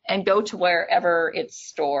and go to wherever it's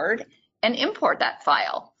stored and import that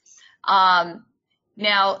file.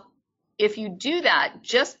 Now, if you do that,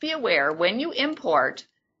 just be aware when you import,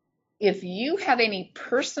 if you have any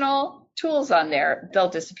personal tools on there, they'll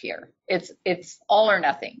disappear. It's all or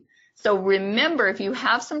nothing. So remember, if you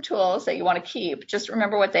have some tools that you want to keep, just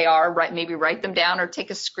remember what they are, maybe write them down or take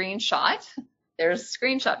a screenshot. There's a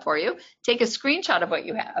screenshot for you. Take a screenshot of what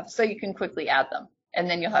you have so you can quickly add them. And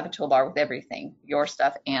then you'll have a toolbar with everything, your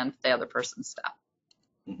stuff and the other person's stuff.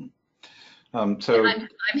 Mm-hmm. I'm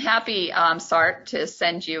happy, Sart, to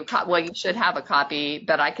send you, well, you should have a copy,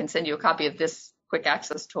 but I can send you a copy of this quick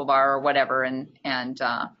access toolbar or whatever. And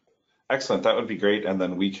excellent, that would be great. And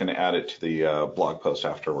then we can add it to the blog post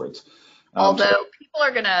afterwards. Although people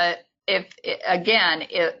are gonna, if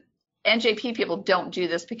NJP people don't do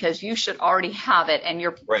this because you should already have it and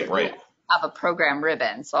you're right. Have a program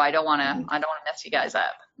ribbon. So I don't want to mess you guys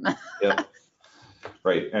up. Yeah.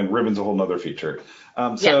 Right, and ribbon's a whole nother feature.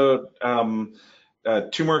 Two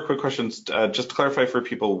more quick questions. Just to clarify for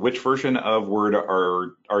people, which version of Word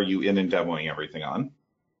are you in and demoing everything on?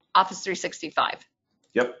 Office 365.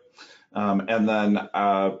 Yep. And then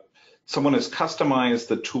someone has customized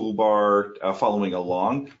the toolbar following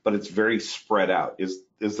along, but it's very spread out.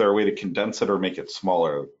 Is there a way to condense it or make it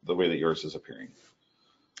smaller the way that yours is appearing?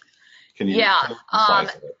 Can you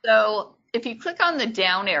so if you click on the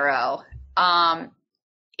down arrow,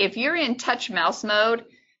 if you're in touch mouse mode,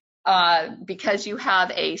 because you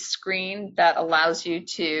have a screen that allows you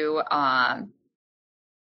to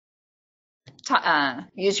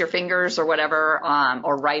use your fingers or whatever,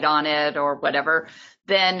 or write on it or whatever,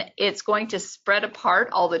 then it's going to spread apart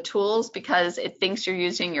all the tools because it thinks you're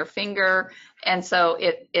using your finger, and so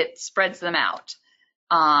it spreads them out.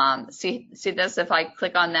 See this? If I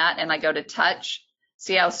click on that and I go to touch,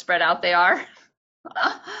 see how spread out they are?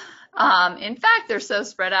 In fact, they're so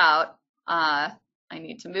spread out. I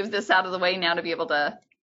need to move this out of the way now to be able to,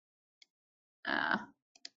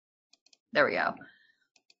 there we go.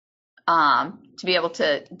 To be able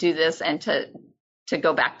to do this and to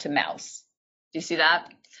go back to mouse. Do you see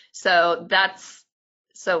that? So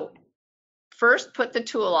first put the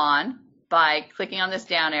tool on by clicking on this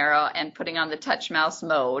down arrow and putting on the touch mouse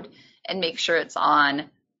mode, and make sure it's on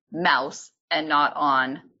mouse and not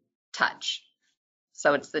on touch.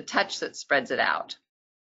 So it's the touch that spreads it out.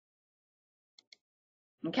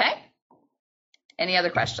 Okay? Any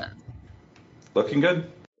other questions? Looking good.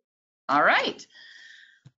 All right.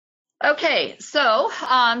 Okay, so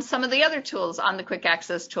some of the other tools on the quick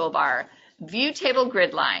access toolbar. View table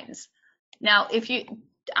grid lines. Now,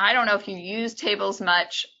 I don't know if you use tables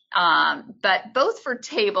much, but both for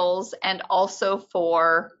tables and also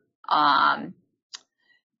for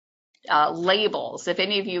labels. If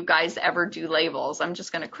any of you guys ever do labels, I'm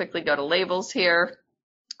just going to quickly go to labels here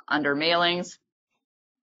under mailings.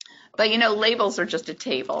 But you know, labels are just a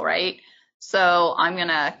table, right? So I'm going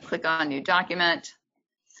to click on new document.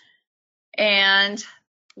 And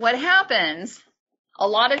what happens a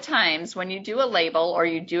lot of times when you do a label or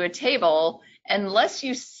you do a table, unless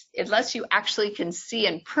you actually can see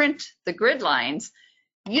and print the grid lines,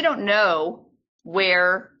 you don't know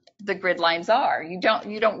where the grid lines are. You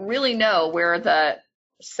don't really know where the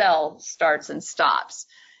cell starts and stops.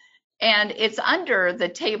 And it's under the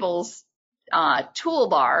table's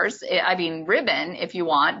toolbars, ribbon if you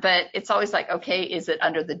want, but it's always like, okay, is it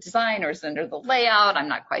under the design or is it under the layout? I'm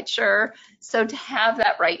not quite sure. So to have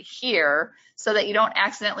that right here so that you don't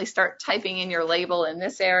accidentally start typing in your label in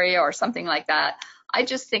this area or something like that, I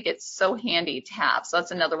just think it's so handy to have. So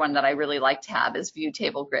that's another one that I really like to have is view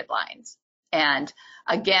table grid lines. And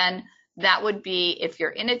again, that would be if you're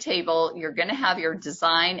in a table, you're going to have your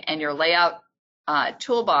design and your layout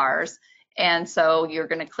toolbars. And so you're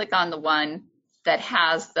going to click on the one that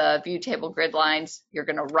has the view table grid lines. You're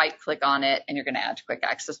going to right click on it and you're going to add to quick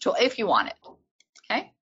access tool if you want it.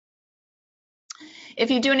 Okay.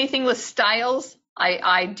 If you do anything with styles,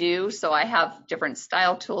 I do. So I have different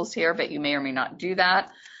style tools here, but you may or may not do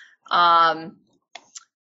that.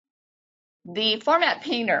 The Format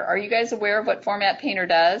Painter, are you guys aware of what Format Painter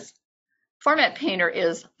does? Format Painter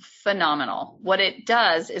is phenomenal. What it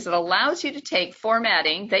does is it allows you to take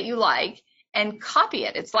formatting that you like and copy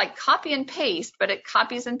it. It's like copy and paste, but it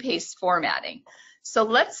copies and pastes formatting. So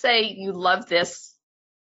let's say you love this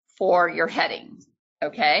for your headings,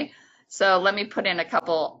 okay? So let me put in a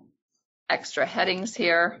couple extra headings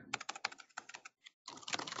here.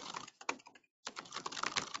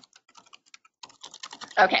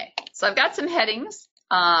 Okay, so I've got some headings.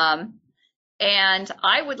 And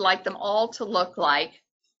I would like them all to look like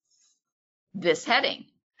this heading.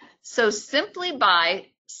 So simply by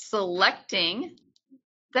selecting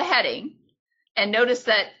the heading, and notice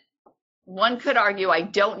that one could argue I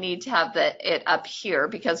don't need to have it up here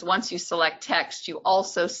because once you select text, you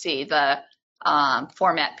also see the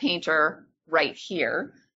Format Painter right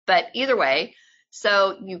here. But either way,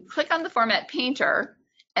 so you click on the Format Painter,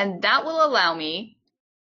 and that will allow me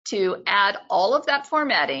to add all of that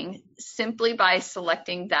formatting simply by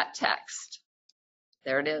selecting that text.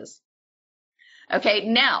 There it is. Okay,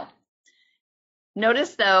 now,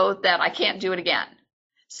 notice though that I can't do it again.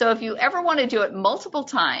 So if you ever want to do it multiple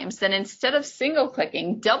times, then instead of single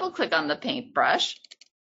clicking, double click on the paintbrush.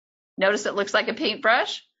 Notice it looks like a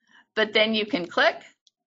paintbrush, but then you can click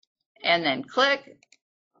and then click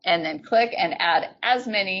and then click and add as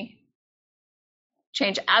many,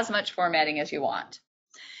 change as much formatting as you want.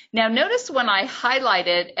 Now notice when I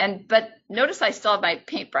highlighted, but notice I still have my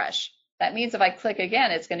paintbrush. That means if I click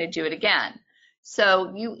again, it's going to do it again.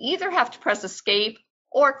 So you either have to press escape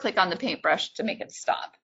or click on the paintbrush to make it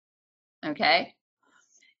stop. Okay.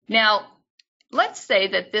 Now, let's say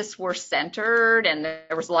that this were centered and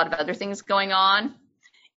there was a lot of other things going on.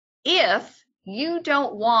 If you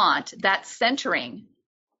don't want that centering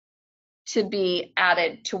to be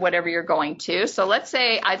added to whatever you're going to. So let's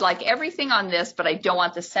say I'd like everything on this, but I don't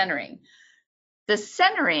want the centering. The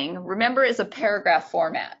centering, remember, is a paragraph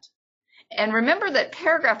format. And remember that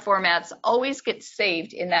paragraph formats always get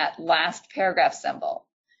saved in that last paragraph symbol.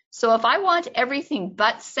 So if I want everything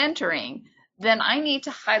but centering, then I need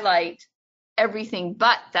to highlight everything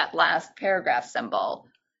but that last paragraph symbol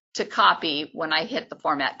to copy when I hit the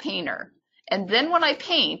Format Painter. And then when I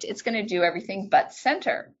paint, it's going to do everything but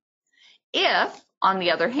center. If, on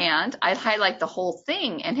the other hand, I highlight the whole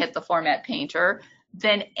thing and hit the Format Painter,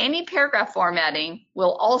 then any paragraph formatting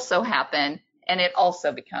will also happen and it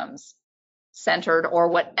also becomes centered or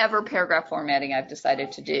whatever paragraph formatting I've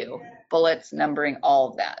decided to do, bullets, numbering, all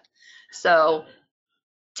of that. So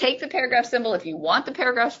take the paragraph symbol if you want the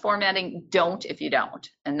paragraph formatting, don't if you don't.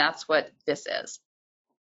 And that's what this is.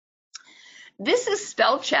 This is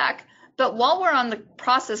spell check, but while we're on the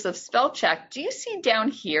process of spell check, do you see down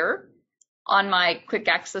here on my quick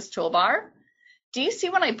access toolbar, do you see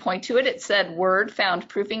when I point to it, it said Word found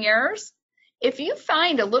proofing errors? If you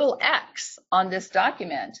find a little X on this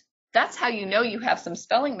document, that's how you know you have some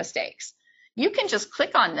spelling mistakes. You can just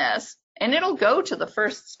click on this and it'll go to the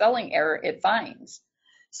first spelling error it finds.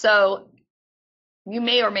 So you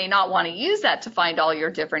may or may not want to use that to find all your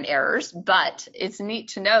different errors, but it's neat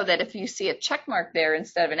to know that if you see a check mark there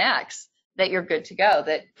instead of an X, that you're good to go,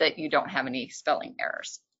 that you don't have any spelling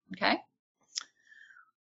errors, okay?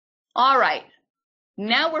 All right,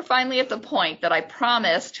 now we're finally at the point that I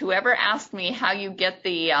promised whoever asked me how you get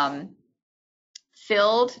the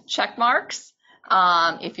filled check marks.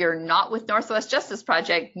 If you're not with Northwest Justice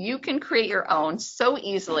Project, you can create your own so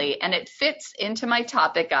easily, and it fits into my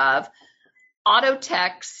topic of auto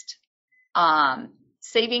text,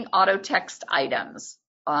 saving auto text items.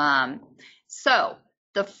 So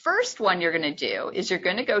the first one you're going to do is you're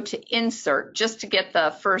going to go to Insert just to get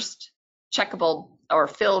the first checkable or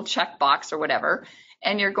filled checkbox or whatever,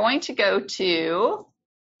 and you're going to go to,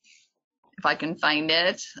 if I can find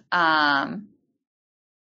it,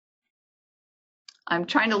 I'm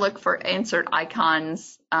trying to look for insert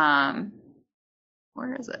icons.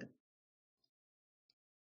 Where is it?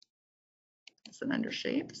 Is it under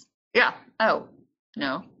shapes? Yeah. Oh,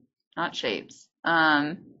 no, not shapes.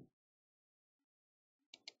 Now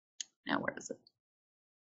where is it?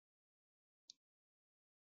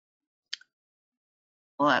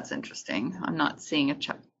 Well, that's interesting. I'm not seeing a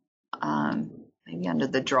check. Maybe under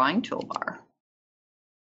the drawing toolbar.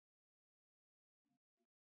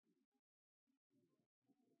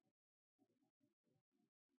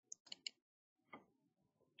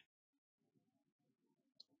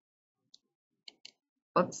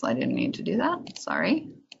 Whoops, I didn't mean to do that. Sorry.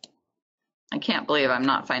 I can't believe I'm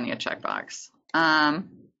not finding a checkbox.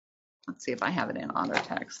 Let's see if I have it in auto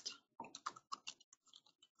text.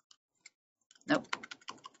 Nope.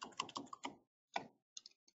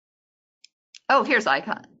 Oh, here's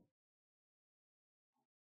icon.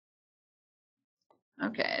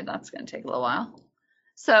 Okay, that's going to take a little while.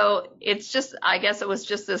 So it's just, I guess it was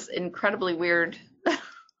just this incredibly weird,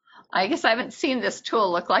 I guess I haven't seen this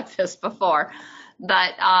tool look like this before.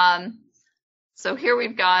 But so here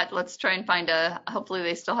we've got, let's try and find hopefully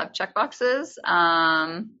they still have checkboxes.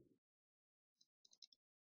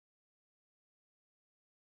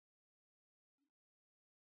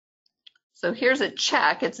 So here's a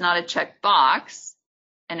check, it's not a check box,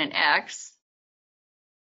 and an X.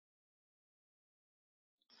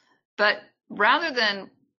 But rather than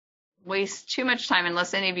waste too much time,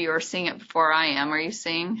 unless any of you are seeing it before I am, are you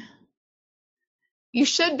seeing? You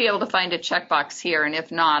should be able to find a checkbox here, and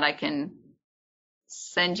if not, I can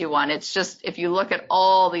send you one. It's just, if you look at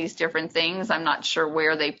all these different things, I'm not sure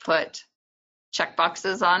where they put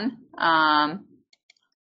checkboxes on.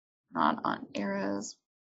 Not on arrows.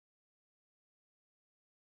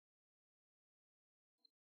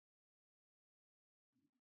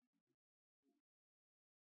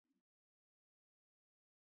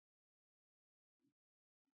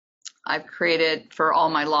 I've created, for all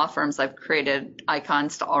my law firms, I've created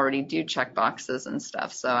icons to already do checkboxes and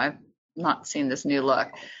stuff. So I've not seen this new look.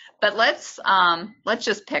 But let's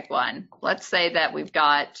just pick one. Let's say that we've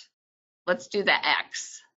got, let's do the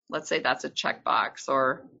X. Let's say that's a checkbox,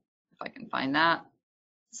 or if I can find that.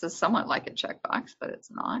 This is somewhat like a checkbox, but it's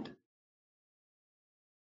not.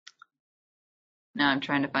 Now I'm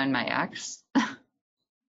trying to find my X.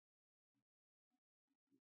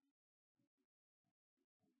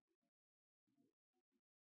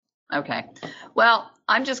 Okay, well,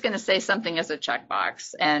 I'm just going to say something as a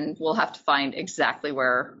checkbox, and we'll have to find exactly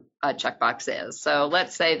where a checkbox is. So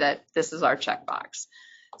let's say that this is our checkbox.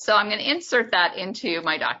 So I'm going to insert that into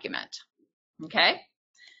my document. Okay,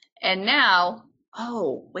 and now,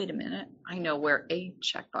 oh, wait a minute. I know where a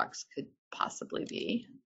checkbox could possibly be.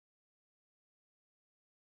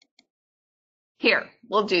 Here,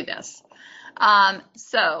 we'll do this.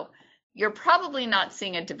 So you're probably not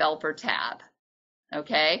seeing a developer tab.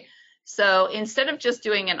 Okay, so instead of just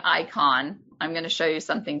doing an icon, I'm going to show you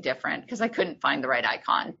something different because I couldn't find the right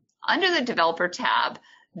icon. Under the developer tab,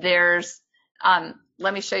 there's,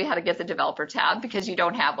 let me show you how to get the developer tab because you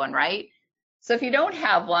don't have one, right? So if you don't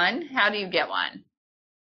have one, how do you get one?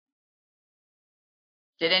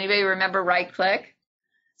 Did anybody remember right click?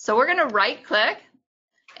 So we're going to right click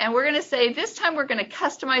and we're going to say this time we're going to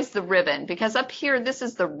customize the ribbon because up here, this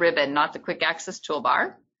is the ribbon, not the quick access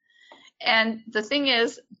toolbar. And the thing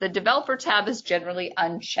is, the developer tab is generally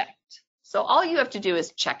unchecked. So all you have to do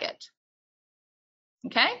is check it.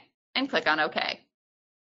 Okay? And click on OK.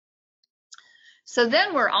 So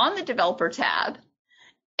then we're on the developer tab,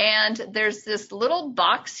 and there's this little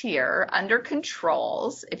box here under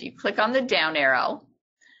controls. If you click on the down arrow,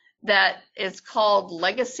 that is called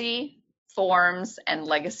Legacy Forms and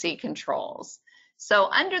Legacy Controls. So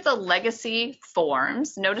under the Legacy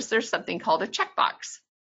Forms, notice there's something called a checkbox.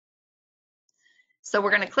 So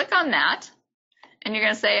we're going to click on that, and you're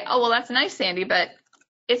going to say, oh, well, that's nice, Sandy, but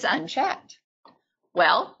it's unchecked.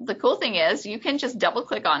 Well, the cool thing is you can just double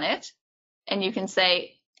click on it, and you can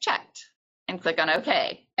say checked, and click on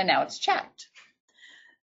OK, and now it's checked.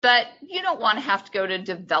 But you don't want to have to go to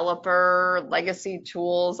developer, legacy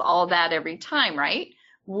tools, all that every time, right?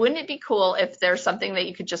 Wouldn't it be cool if there's something that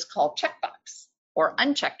you could just call checkbox or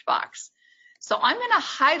unchecked box? So I'm going to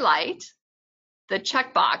highlight the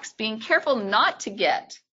checkbox, being careful not to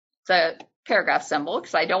get the paragraph symbol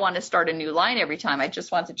because I don't want to start a new line every time. I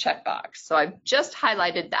just want the checkbox. So I've just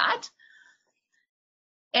highlighted that.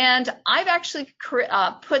 And I've actually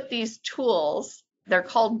put these tools, they're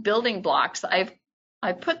called building blocks.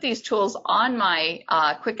 I put these tools on my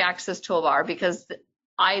quick access toolbar because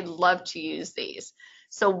I love to use these.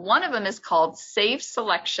 So one of them is called Save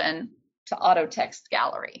Selection to Auto Text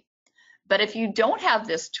Gallery. But if you don't have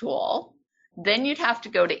this tool, then you'd have to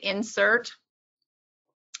go to Insert,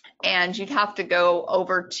 and you'd have to go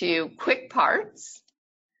over to Quick Parts,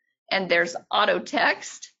 and there's Auto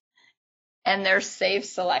Text, and there's Save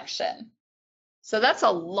Selection. So that's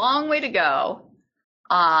a long way to go.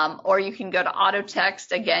 Or you can go to Auto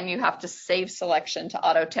Text. Again, you have to save selection to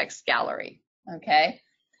Auto Text Gallery, okay?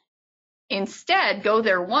 Instead, go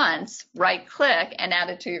there once, right click, and add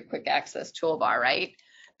it to your quick access toolbar, right?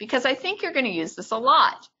 Because I think you're going to use this a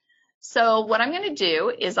lot. So what I'm going to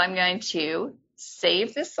do is I'm going to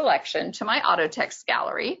save this selection to my Auto Text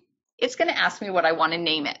Gallery. It's going to ask me what I want to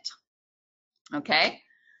name it, okay?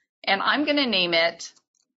 And I'm going to name it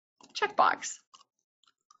checkbox,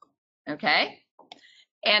 okay?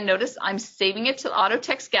 And notice I'm saving it to the Auto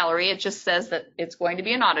Text Gallery. It just says that it's going to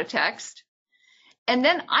be an auto text. And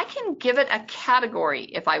then I can give it a category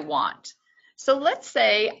if I want. So let's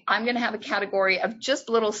say I'm going to have a category of just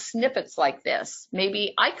little snippets like this,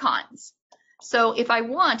 maybe icons. So if I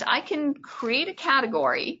want, I can create a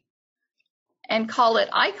category and call it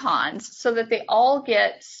icons so that they all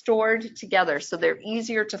get stored together so they're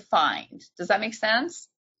easier to find. Does that make sense?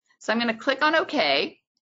 So I'm going to click on OK.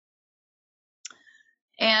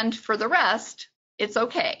 And for the rest, it's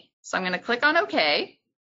okay. So I'm going to click on OK,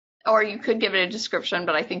 or you could give it a description,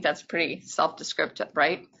 but I think that's pretty self-descriptive,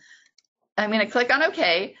 right? I'm going to click on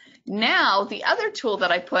OK. Now, the other tool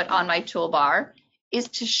that I put on my toolbar is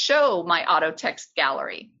to show my auto text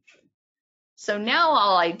gallery. So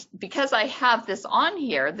now because I have this on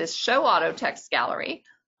here, this show auto text gallery,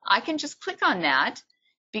 I can just click on that.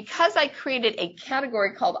 Because I created a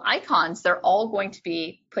category called icons, they're all going to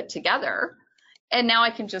be put together. And now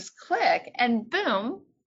I can just click and boom,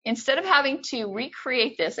 instead of having to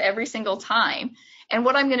recreate this every single time. And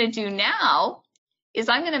what I'm going to do now is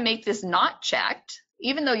I'm going to make this not checked,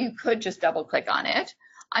 even though you could just double click on it.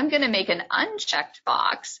 I'm going to make an unchecked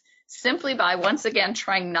box simply by, once again,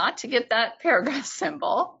 trying not to get that paragraph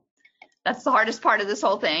symbol. That's the hardest part of this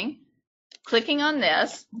whole thing. Clicking on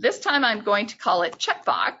this. This time I'm going to call it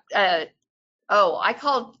checkbox. I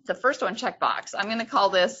called the first one checkbox. I'm going to call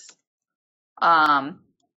this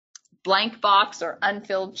blank box or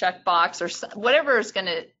unfilled checkbox or whatever is going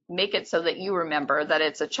to make it so that you remember that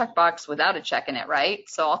it's a checkbox without a check in it, right?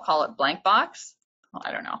 So I'll call it blank box.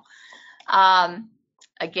 I don't know.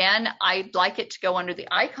 Again, I'd like it to go under the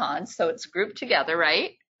icons so it's grouped together,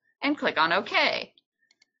 right? And click on OK.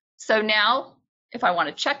 So now if I want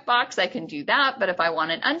a checkbox, I can do that. But if I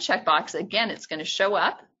want an unchecked box, again, it's going to show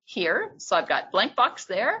up here. So I've got blank box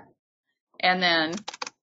there, and then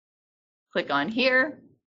click on here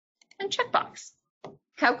and checkbox.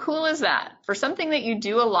 How cool is that? For something that you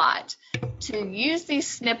do a lot, to use these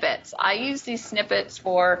snippets. I use these snippets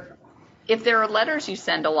for if there are letters you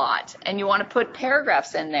send a lot and you want to put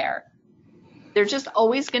paragraphs in there. They're just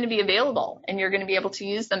always going to be available, and you're going to be able to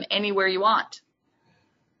use them anywhere you want.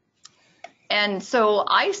 And so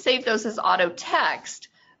I saved those as auto text,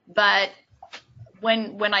 but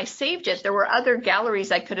when I saved it, there were other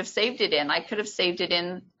galleries I could have saved it in. I could have saved it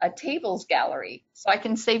in a tables gallery. So I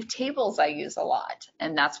can save tables I use a lot,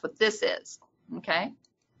 and that's what this is, okay?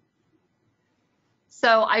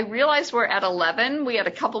 So I realize we're at 11. We had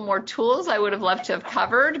a couple more tools I would have loved to have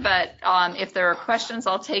covered, but if there are questions,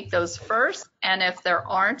 I'll take those first. And if there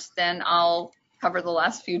aren't, then I'll cover the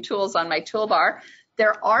last few tools on my toolbar.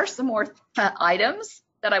 There are some more items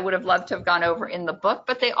that I would have loved to have gone over in the book,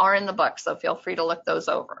 but they are in the book, so feel free to look those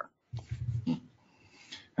over.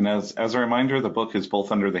 And as a reminder, the book is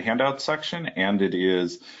both under the handout section and it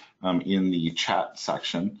is in the chat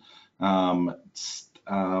section.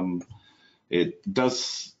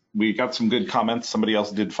 We got some good comments. Somebody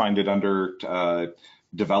else did find it under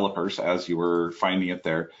developers as you were finding it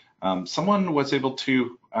there. Someone was able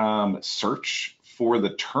to search for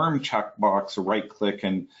the term checkbox, right click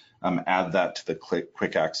and add that to the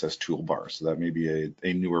quick access toolbar. So that may be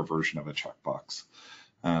a newer version of a checkbox.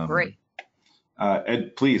 Great.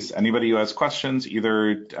 Ed, please, anybody who has questions,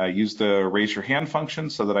 either use the raise your hand function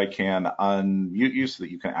so that I can unmute you so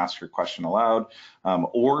that you can ask your question aloud,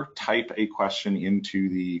 or type a question into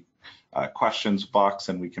the questions box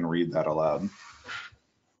and we can read that aloud.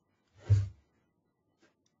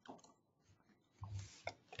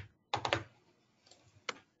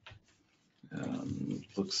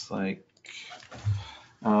 Looks like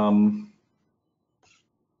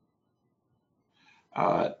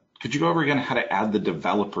could you go over again how to add the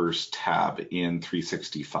developers tab in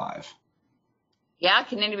 365? Yeah,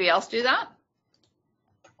 can anybody else do that?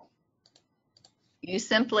 You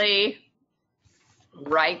simply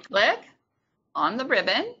right click on the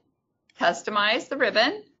ribbon, customize the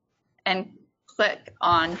ribbon, and click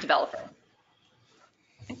on developer.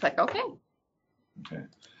 and click OK. Okay.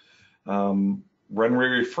 When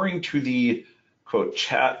we're referring to the quote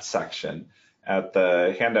chat section at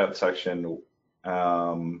the handout section,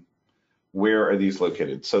 where are these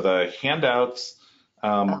located? So the handouts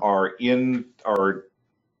are in our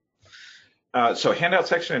so handout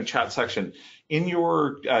section and chat section. In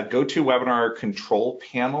your GoToWebinar control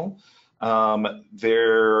panel,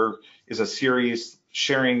 there is a series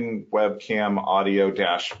sharing webcam, audio,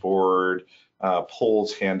 dashboard,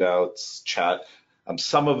 polls, handouts, chat.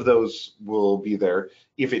 Some of those will be there.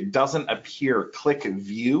 If it doesn't appear, click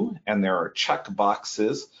view, and there are check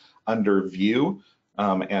boxes under view,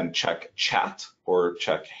 and check chat or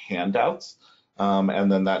check handouts. And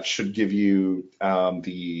then that should give you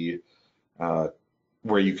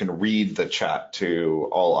where you can read the chat to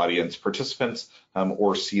all audience participants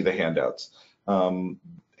or see the handouts.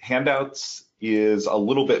 Handouts is a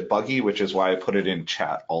little bit buggy, which is why I put it in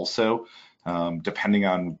chat also. Depending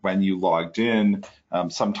on when you logged in,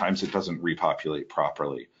 sometimes it doesn't repopulate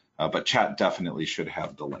properly, but chat definitely should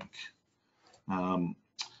have the link.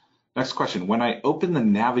 Next question, when I open the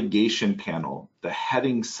navigation panel, the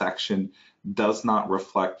heading section does not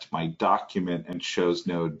reflect my document and shows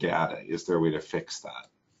no data. Is there a way to fix that?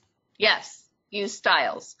 Yes, use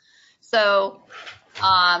styles. So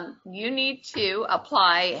you need to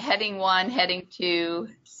apply heading 1, heading 2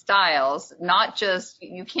 styles, not just,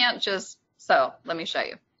 you can't just, so let me show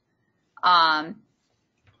you.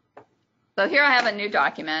 So here I have a new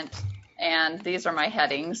document and these are my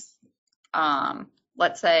headings.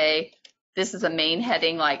 Let's say this is a main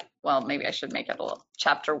heading, like, well, maybe I should make it a little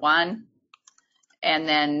chapter 1. And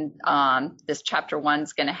then this chapter 1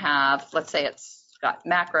 is going to have, let's say it's got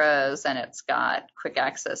macros and it's got quick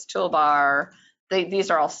access toolbar. These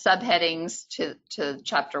are all subheadings to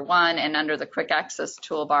chapter 1. And under the quick access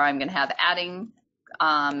toolbar, I'm going to have adding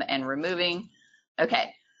and removing.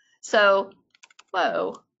 Okay, so,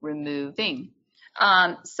 whoa, removing.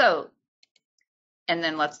 And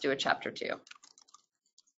then let's do a chapter 2.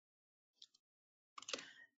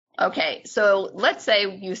 Okay, so let's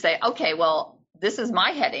say you say, okay, well, this is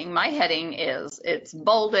my heading. My heading is, it's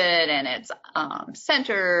bolded and it's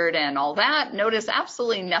centered and all that. Notice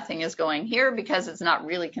absolutely nothing is going here because it's not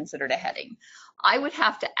really considered a heading. I would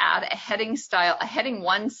have to add a heading style, a heading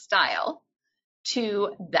 1 style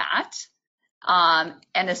to that.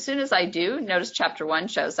 And as soon as I do, notice chapter 1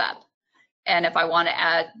 shows up. And if I want to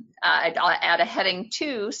add, I'll add a heading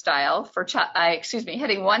 2 style for,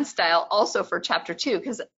 heading 1 style also for chapter 2,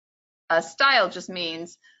 because a style just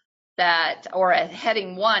means that, or a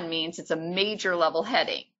heading 1 means it's a major level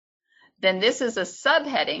heading. Then this is a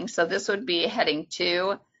subheading, so this would be a heading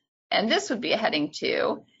 2, and this would be a heading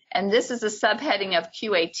 2, and this is a subheading of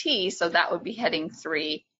QAT, so that would be heading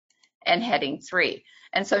 3 and heading 3.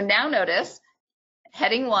 And so now notice,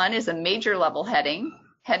 heading 1 is a major level heading,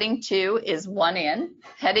 heading 2 is 1 in,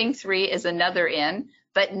 heading 3 is another in,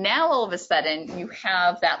 but now all of a sudden you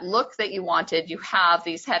have that look that you wanted, you have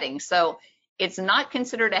these headings. So it's not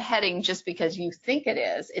considered a heading just because you think it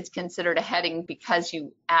is. It's considered a heading because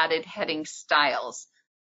you added heading styles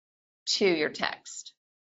to your text.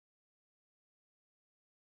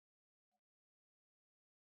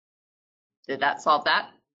 Did that solve that?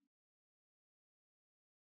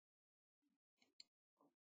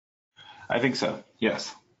 I think so,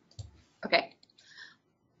 yes. Okay.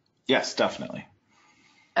 Yes, definitely.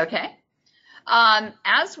 Okay.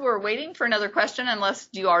 As we're waiting for another question, unless,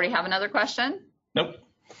 do you already have another question? Nope.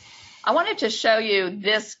 I wanted to show you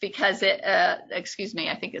this because it, excuse me,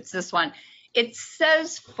 I think it's this one. It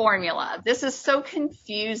says formula. This is so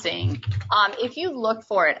confusing. If you look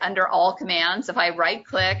for it under all commands, if I right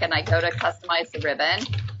click and I go to customize the ribbon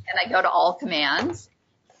and I go to all commands,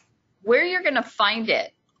 where you're going to find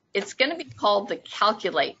it, it's going to be called the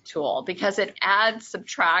calculate tool because it adds,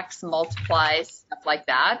 subtracts, multiplies, stuff like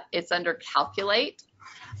that. It's under calculate.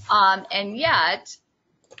 And yet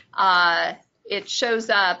it shows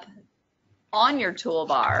up on your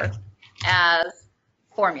toolbar as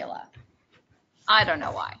formula. I don't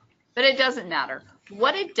know why, but it doesn't matter.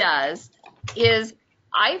 What it does is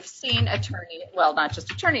I've seen attorneys, well, not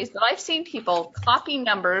just attorneys, but I've seen people copy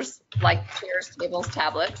numbers like chairs, tables,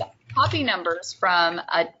 tablets, copy numbers from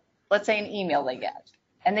let's say an email they get,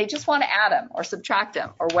 and they just want to add them or subtract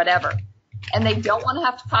them or whatever. And they don't want to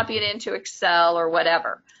have to copy it into Excel or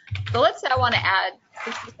whatever. So let's say I want to add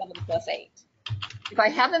 67 plus 8. If I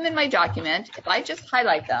have them in my document, if I just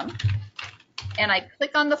highlight them and I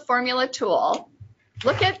click on the formula tool,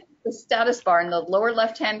 look at the status bar in the lower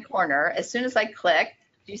left-hand corner. As soon as I click,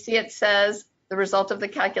 do you see it says the result of the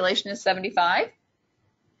calculation is 75?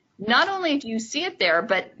 not only do you see it there,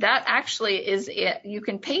 but that actually is it. You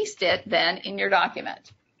can paste it then in your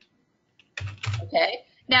document. Okay.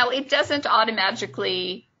 Now it doesn't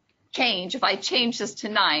automatically change. If I change this to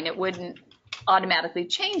 9, it wouldn't automatically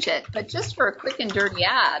change it. But just for a quick and dirty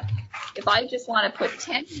add, if I just want to put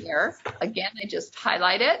 10 here, again, I just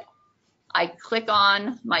highlight it. I click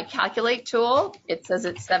on my calculate tool. It says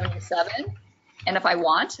it's 77. And if I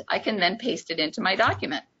want, I can then paste it into my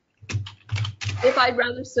document. If I'd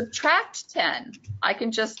rather subtract 10, I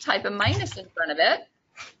can just type a minus in front of it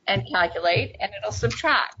and calculate, and it'll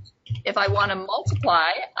subtract. If I want to multiply,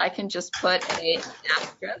 I can just put an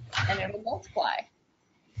asterisk and it'll multiply.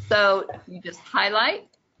 So you just highlight,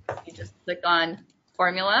 you just click on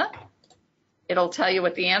formula, it'll tell you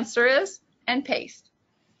what the answer is, and paste.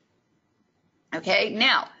 Okay,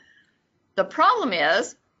 now the problem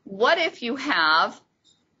is, what if you have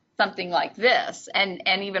something like this, and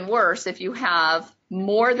even worse, if you have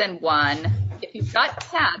more than one, if you've got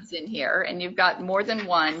tabs in here and you've got more than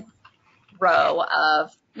one row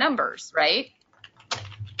of numbers, right?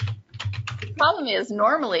 The problem is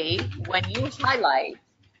normally when you highlight,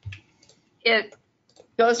 it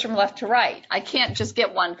goes from left to right. I can't just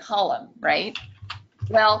get one column, right?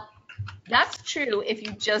 Well, that's true if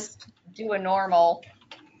you just do a normal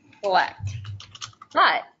select.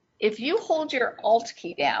 But if you hold your Alt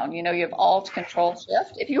key down, you know, you have Alt, Control,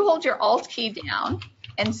 Shift. If you hold your Alt key down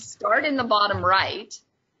and start in the bottom right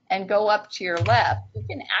and go up to your left, you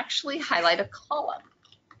can actually highlight a column.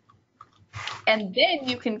 And then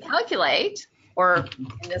you can calculate, or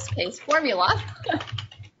in this case, formula,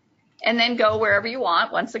 and then go wherever you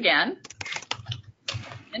want, once again,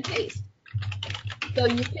 and paste. So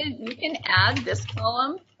you can add this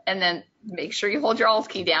column and then make sure you hold your Alt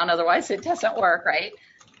key down, otherwise it doesn't work, right?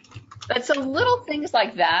 But so little things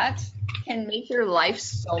like that can make your life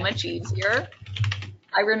so much easier.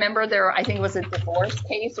 I remember I think it was a divorce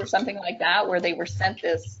case or something like that, where they were sent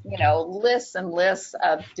this, you know, lists and lists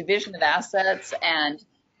of division of assets and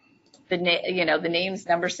the names,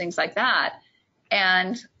 numbers, things like that.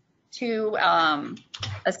 And two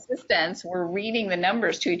assistants were reading the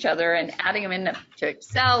numbers to each other and adding them into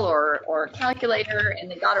Excel or calculator,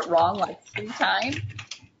 and they got it wrong like 3 times.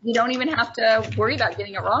 You don't even have to worry about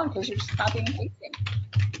getting it wrong because you're just copying and pasting.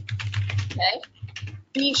 Okay?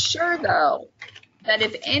 Be sure, though, that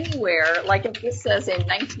if anywhere, like if this says in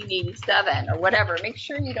 1987 or whatever, make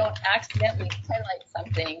sure you don't accidentally highlight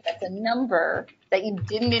something that's a number that you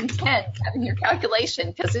didn't intend to have in your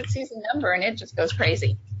calculation, because it sees a number and it just goes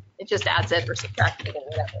crazy. It just adds it or subtracts it or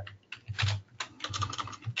whatever.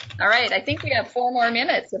 All right, I think we have 4 more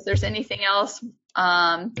minutes. If there's anything else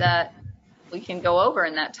that we can go over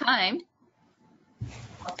in that time,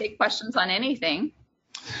 I'll take questions on anything.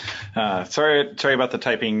 Sorry about the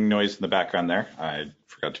typing noise in the background there. I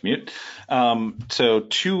forgot to mute. So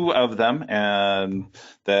 2 of them, and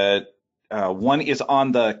that one is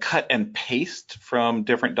on the cut and paste from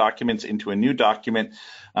different documents into a new document.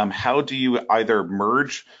 How do you either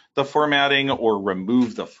merge the formatting or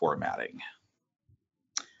remove the formatting?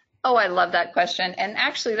 Oh, I love that question. And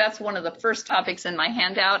actually, that's one of the first topics in my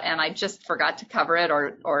handout, and I just forgot to cover it,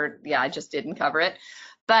 or yeah, I just didn't cover it.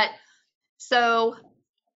 But so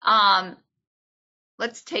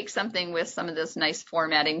let's take something with some of this nice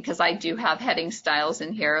formatting, because I do have heading styles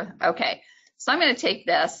in here. Okay, so I'm going to take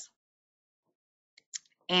this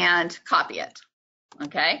and copy it,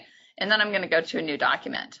 okay? And then I'm going to go to a new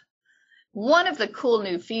document. One of the cool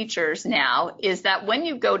new features now is that when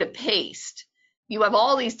you go to paste, you have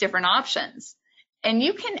all these different options, and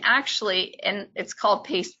you can actually, and it's called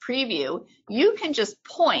paste preview, you can just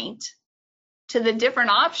point to the different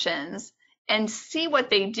options and see what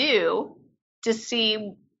they do to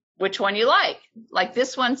see which one you like. Like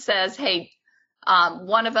this one says, hey,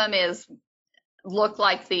 one of them is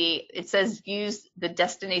it says use the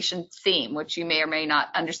destination theme, which you may or may not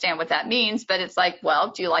understand what that means, but it's like,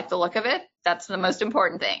 well, do you like the look of it? That's the most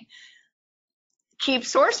important thing. Keep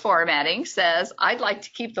source formatting says, I'd like to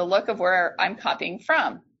keep the look of where I'm copying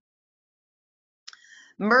from.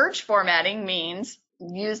 Merge formatting means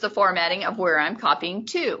use the formatting of where I'm copying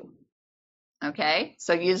to. Okay,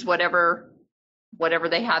 so use whatever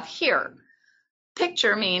they have here.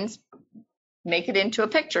 Picture means make it into a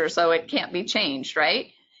picture so it can't be changed,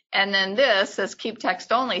 right? And then this says keep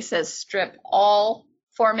text only, says strip all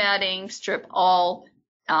formatting, strip all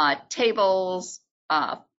tables,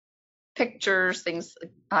 pictures, things,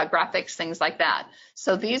 graphics, things like that.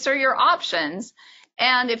 So these are your options.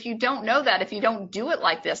 And if you don't know that, if you don't do it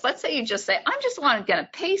like this, let's say you just say, I'm just going to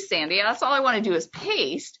paste, Sandy. That's all I want to do is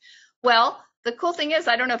paste. Well, the cool thing is,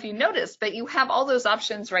 I don't know if you noticed, but you have all those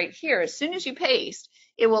options right here. As soon as you paste,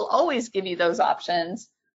 it will always give you those options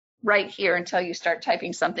right here until you start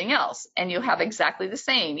typing something else. And you'll have exactly the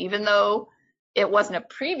same, even though it wasn't a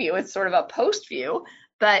preview, it's sort of a post view,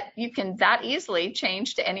 but you can that easily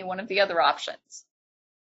change to any one of the other options.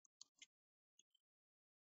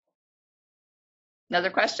 Another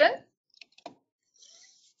question?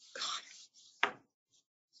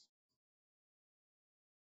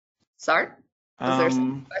 Sart? Is there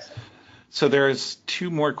some question? So there's two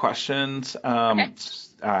more questions. Okay.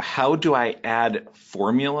 How do I add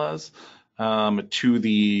formulas to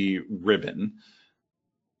the ribbon?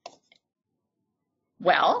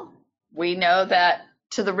 Well, we know that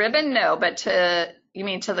to the ribbon, no, but you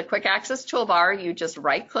mean to the quick access toolbar, you just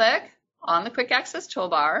right click on the quick access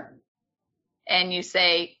toolbar and you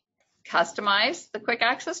say customize the quick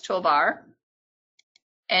access toolbar,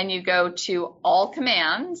 and you go to all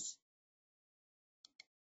commands,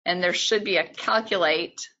 and there should be a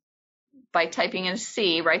calculate by typing in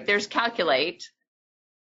C, right there's calculate,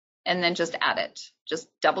 and then just add it. Just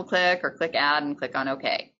double click or click add and click on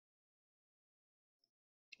OK.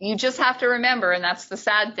 You just have to remember, and that's the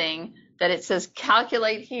sad thing, that it says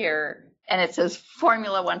calculate here and it says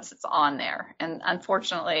formula once it's on there. And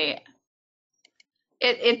unfortunately,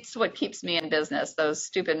 it's what keeps me in business, those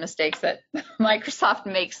stupid mistakes that Microsoft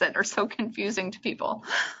makes that are so confusing to people.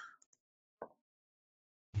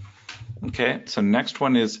 Okay, so next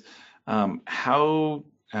one is how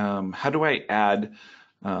do I add,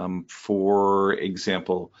 for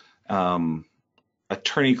example,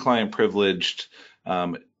 attorney-client privileged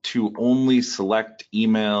to only select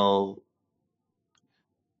emails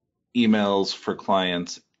for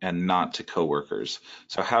clients and not to coworkers.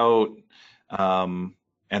 So how, and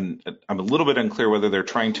I'm a little bit unclear whether they're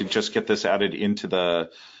trying to just get this added into the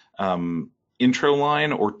intro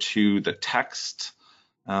line or to the text,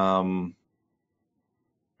 which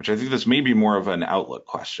I think this may be more of an Outlook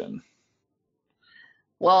question.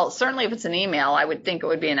 Well, certainly if it's an email, I would think it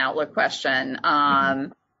would be an Outlook question.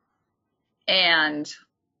 And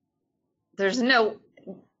there's no,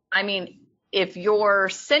 I mean, if you're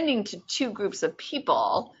sending to two groups of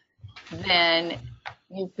people, then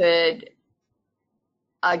you could,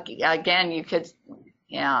 again, you could,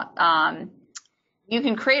 yeah, you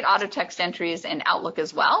can create auto text entries in Outlook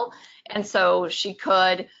as well. And so she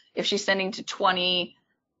could, if she's sending to 20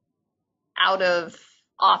 out of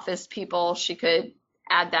office people, she could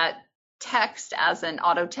add that text as an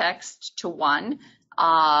auto text to one,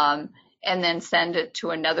 and then send it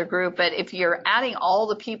to another group. But if you're adding all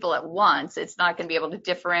the people at once, it's not going to be able to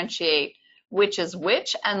differentiate which is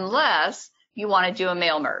which unless you want to do a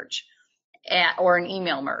mail merge or an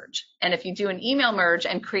email merge. And if you do an email merge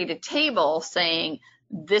and create a table saying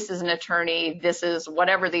this is an attorney, this is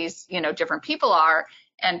whatever these different people are,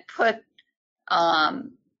 and put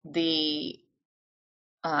the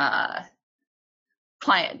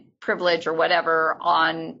client privilege or whatever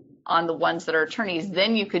on the ones that are attorneys,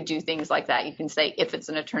 then you could do things like that. You can say, if it's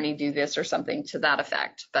an attorney, do this or something to that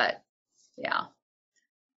effect. But yeah,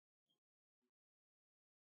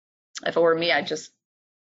 if it were me, I'd just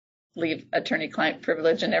leave attorney-client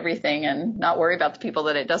privilege and everything and not worry about the people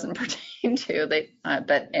that it doesn't pertain to.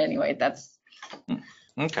 But anyway, that's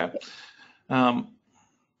okay. I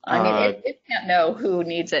mean, it can't know who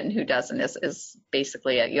needs it and who doesn't is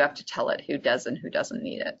basically it. You have to tell it who does and who doesn't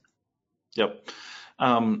need it. Yep.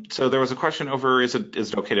 So there was a question over, is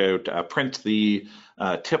it okay to print the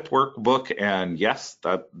tip workbook? And yes,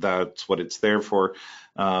 that's what it's there for.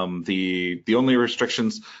 The only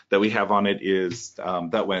restrictions that we have on it is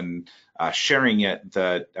that when sharing it,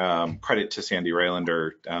 that credit to Sandy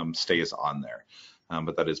Rylander stays on there.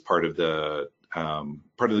 But that is part of the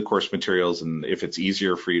course materials, and if it's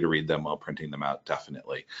easier for you to read them while printing them out,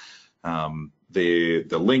 definitely. The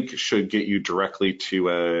link should get you directly to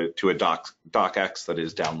a docx that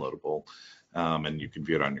is downloadable, and you can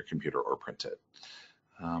view it on your computer or print it.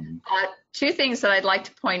 Two things that I'd like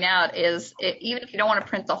to point out is even if you don't want to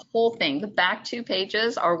print the whole thing, the back 2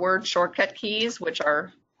 pages are word shortcut keys, which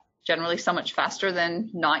are generally so much faster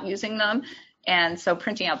than not using them. And so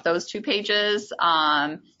printing out those 2 pages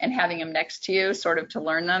and having them next to you sort of to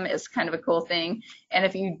learn them is kind of a cool thing. And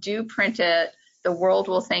if you do print it, the world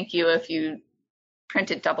will thank you if you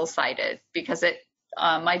print it double-sided, because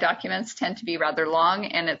my documents tend to be rather long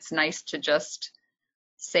and it's nice to just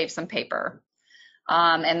save some paper.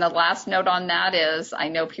 And the last note on that is, I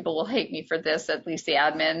know people will hate me for this, at least the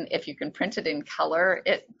admin, if you can print it in color,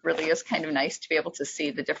 it really is kind of nice to be able to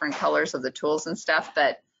see the different colors of the tools and stuff,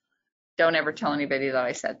 but don't ever tell anybody that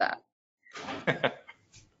I said that.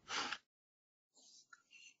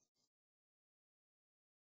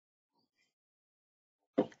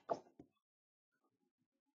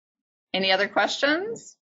 Any other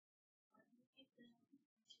questions?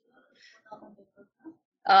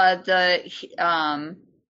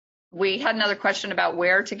 We had another question about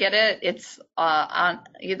where to get it. It's on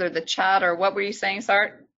either the chat or what were you saying,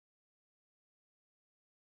 Sart?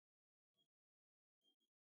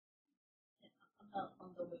 On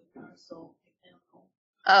the webinar, so I don't know.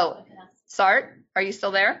 Oh, Sart, are you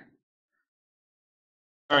still there?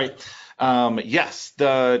 All right. Yes,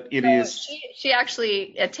 it is. She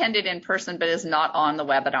actually attended in person, but is not on the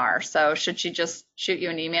webinar. So should she just shoot you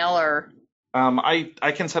an email or?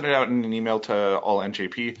 I can send it out in an email to all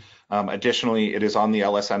NJP. Additionally, it is on the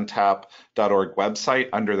lsntap.org website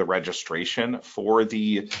under the registration for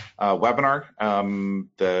the webinar.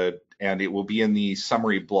 And it will be in the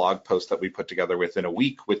summary blog post that we put together within a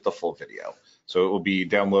week with the full video. So it will be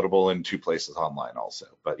downloadable in 2 places online also.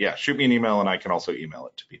 But yeah, shoot me an email and I can also email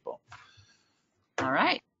it to people. All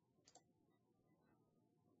right.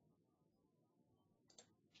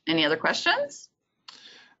 Any other questions?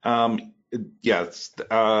 Yes.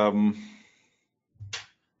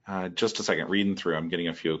 Just a second, reading through, I'm getting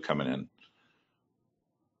a few coming in.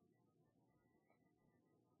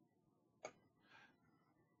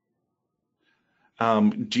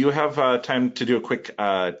 Do you have time to do a quick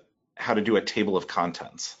how to do a table of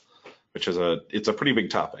contents, which is it's a pretty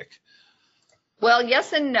big topic? Well,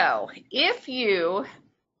 yes and no. If you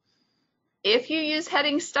use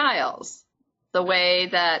heading styles the way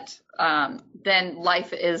that then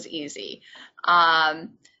life is easy.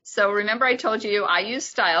 So remember I told you I use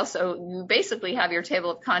styles, so you basically have your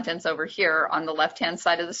table of contents over here on the left-hand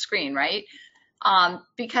side of the screen, right?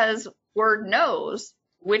 Because Word knows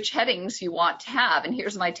which headings you want to have, and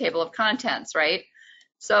here's my table of contents, right?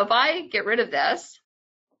 So if I get rid of this,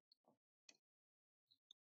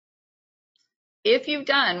 if you've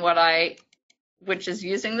done which is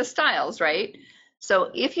using the styles, right?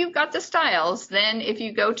 So if you've got the styles, then if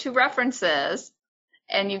you go to references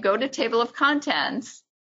and you go to table of contents,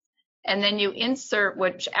 and then you insert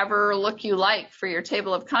whichever look you like for your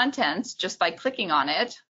table of contents just by clicking on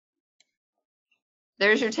it,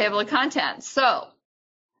 there's your table of contents. So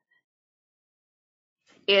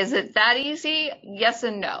is it that easy? Yes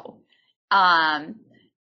and no.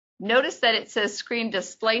 Notice that it says screen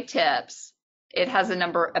display tips. It has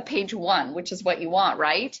a page 1, which is what you want,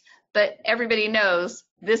 right? But everybody knows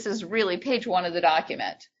this is really page 1 of the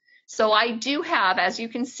document. So I do have, as you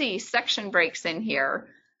can see, section breaks in here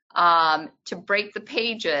to break the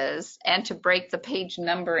pages and to break the page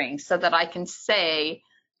numbering so that I can say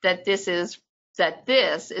that this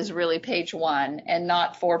is really page 1 and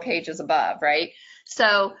not 4 pages above, right?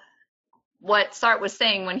 So what Sart was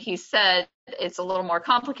saying when he said it's a little more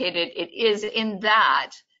complicated, it is in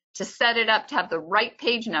that to set it up to have the right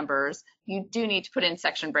page numbers, you do need to put in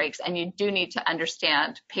section breaks and you do need to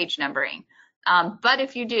understand page numbering. But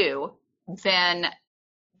if you do, then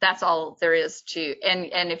that's all there is to,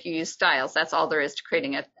 and if you use styles, that's all there is to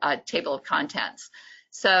creating a table of contents.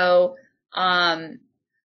 So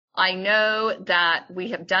I know that we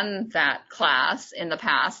have done that class in the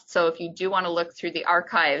past. So if you do want to look through the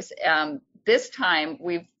archives, this time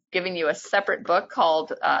we've given you a separate book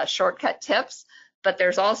called Shortcut Tips, but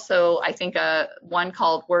there's also, I think, one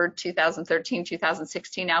called Word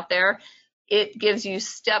 2013-2016 out there. It gives you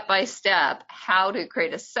step-by-step how to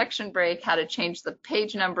create a section break, how to change the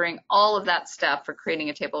page numbering, all of that stuff for creating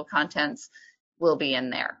a table of contents will be in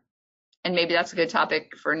there. And maybe that's a good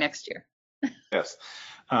topic for next year. Yes,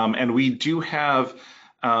 and we do have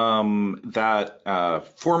that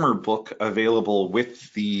former book available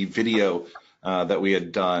with the video that we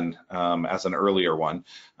had done as an earlier one.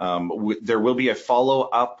 There will be a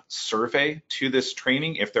follow-up survey to this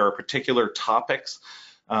training if there are particular topics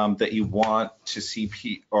that you want to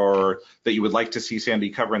see or that you would like to see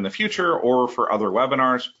Sandy cover in the future or for other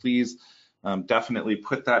webinars. Please definitely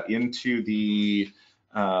put that into the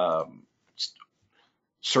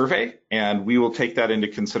survey, and we will take that into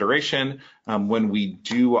consideration when we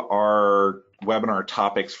do our webinar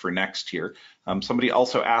topics for next year. Somebody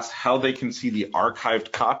also asked how they can see the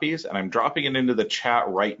archived copies, and I'm dropping it into the chat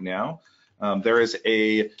right now. There is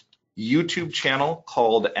a YouTube channel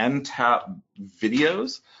called NTAP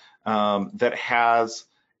Videos that has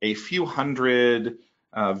a few hundred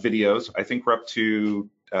videos. I think we're up to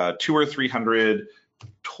 200 or 300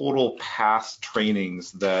 total past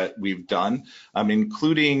trainings that we've done,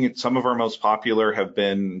 including some of our most popular have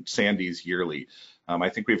been Sandy's yearly. I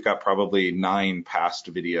think we've got probably 9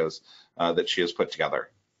 past videos that she has put together.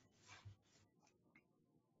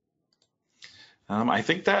 I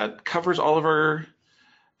think that covers all of our,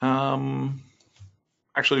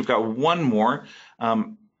 actually we've got one more.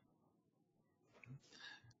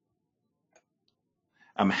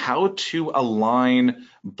 how to align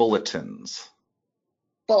bulletins.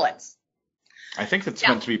 Bullets. I think it's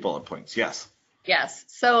meant to be bullet points, yes. Yes,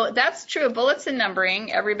 so that's true. Bullets and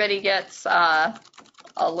numbering, everybody gets a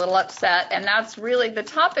little upset, and that's really, the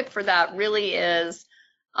topic for that really is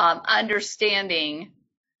understanding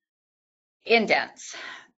indents.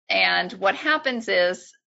 And what happens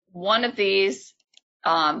is one of these,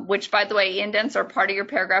 which by the way, indents are part of your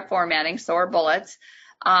paragraph formatting, so are bullets.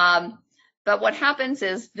 But what happens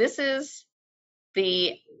is this is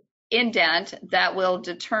the indent that will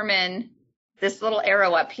determine, this little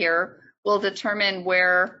arrow up here will determine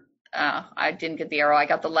where, I didn't get the arrow, I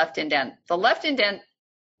got the left indent. The left indent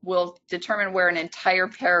will determine where an entire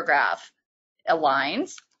paragraph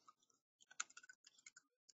aligns.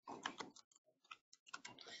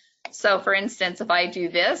 So for instance, if I do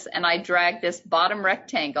this and I drag this bottom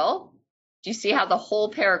rectangle, do you see how the whole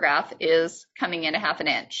paragraph is coming in a ½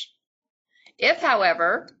 inch? If,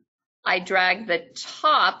 however, I drag the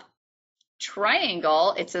top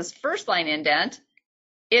triangle, it says first line indent,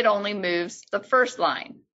 it only moves the first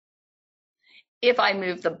line. If I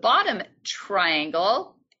move the bottom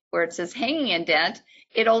triangle, where it says hanging indent,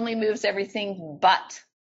 it only moves everything but.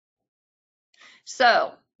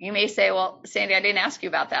 So you may say, well, Sandy, I didn't ask you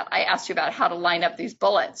about that. I asked you about how to line up these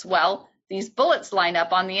bullets. Well, these bullets line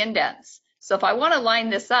up on the indents. So if I want to line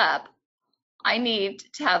this up, I need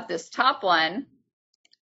to have this top one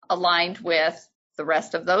aligned with the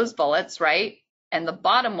rest of those bullets, right? And the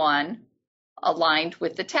bottom one aligned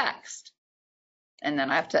with the text. And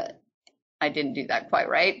then I didn't do that quite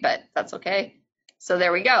right, but that's okay. So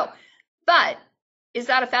there we go. But is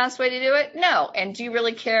that a fast way to do it? No. And do you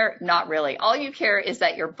really care? Not really. All you care is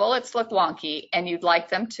that your bullets look wonky and you'd like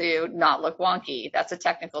them to not look wonky. That's a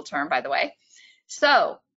technical term, by the way.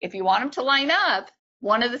 So if you want them to line up,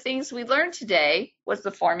 one of the things we learned today was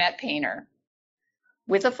the Format Painter.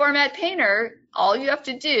 With the Format Painter, all you have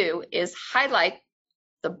to do is highlight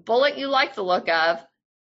the bullet you like the look of,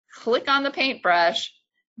 click on the paintbrush,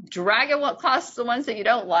 drag it across the ones that you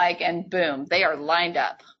don't like, and boom, they are lined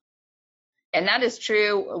up. And that is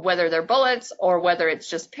true whether they're bullets or whether it's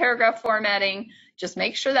just paragraph formatting. Just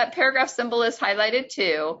make sure that paragraph symbol is highlighted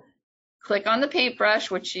too. Click on the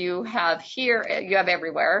paintbrush, which you have here, you have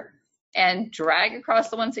everywhere, and drag across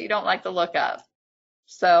the ones that you don't like the look of.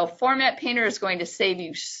 So Format Painter is going to save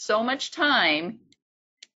you so much time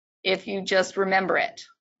if you just remember it.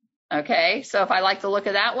 Okay, so if I like the look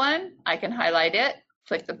of that one, I can highlight it,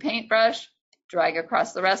 click the paintbrush, drag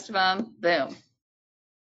across the rest of them, boom.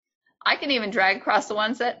 I can even drag across the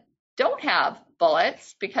ones that don't have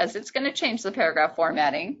bullets because it's going to change the paragraph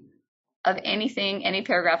formatting of anything, any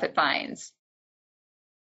paragraph it finds.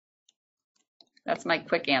 That's my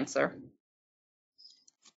quick answer.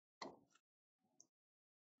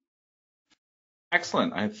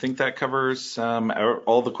 Excellent. I think that covers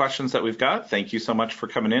all the questions that we've got. Thank you so much for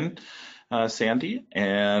coming in, Sandy.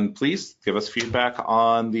 And please give us feedback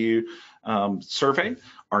on the survey.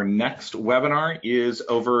 Our next webinar is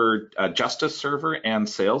over Justice Server and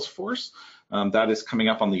Salesforce. That is coming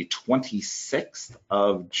up on the 26th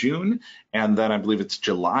of June. And then I believe it's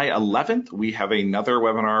July 11th. We have another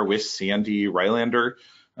webinar with Sandy Rylander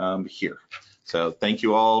here. So thank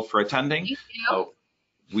you all for attending. Thank you.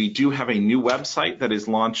 We do have a new website that is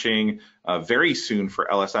launching very soon for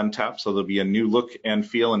LSNTAP, so there'll be a new look and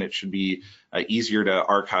feel, and it should be easier to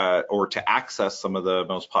archive or to access some of the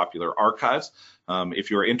most popular archives.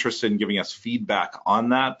 If you're interested in giving us feedback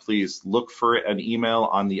on that, please look for an email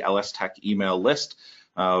on the LS Tech email list.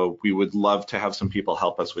 We would love to have some people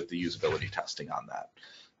help us with the usability testing on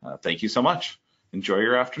that. Thank you so much. Enjoy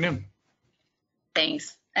your afternoon.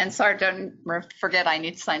 Thanks. And sorry, don't forget I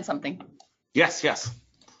need to sign something. Yes, yes.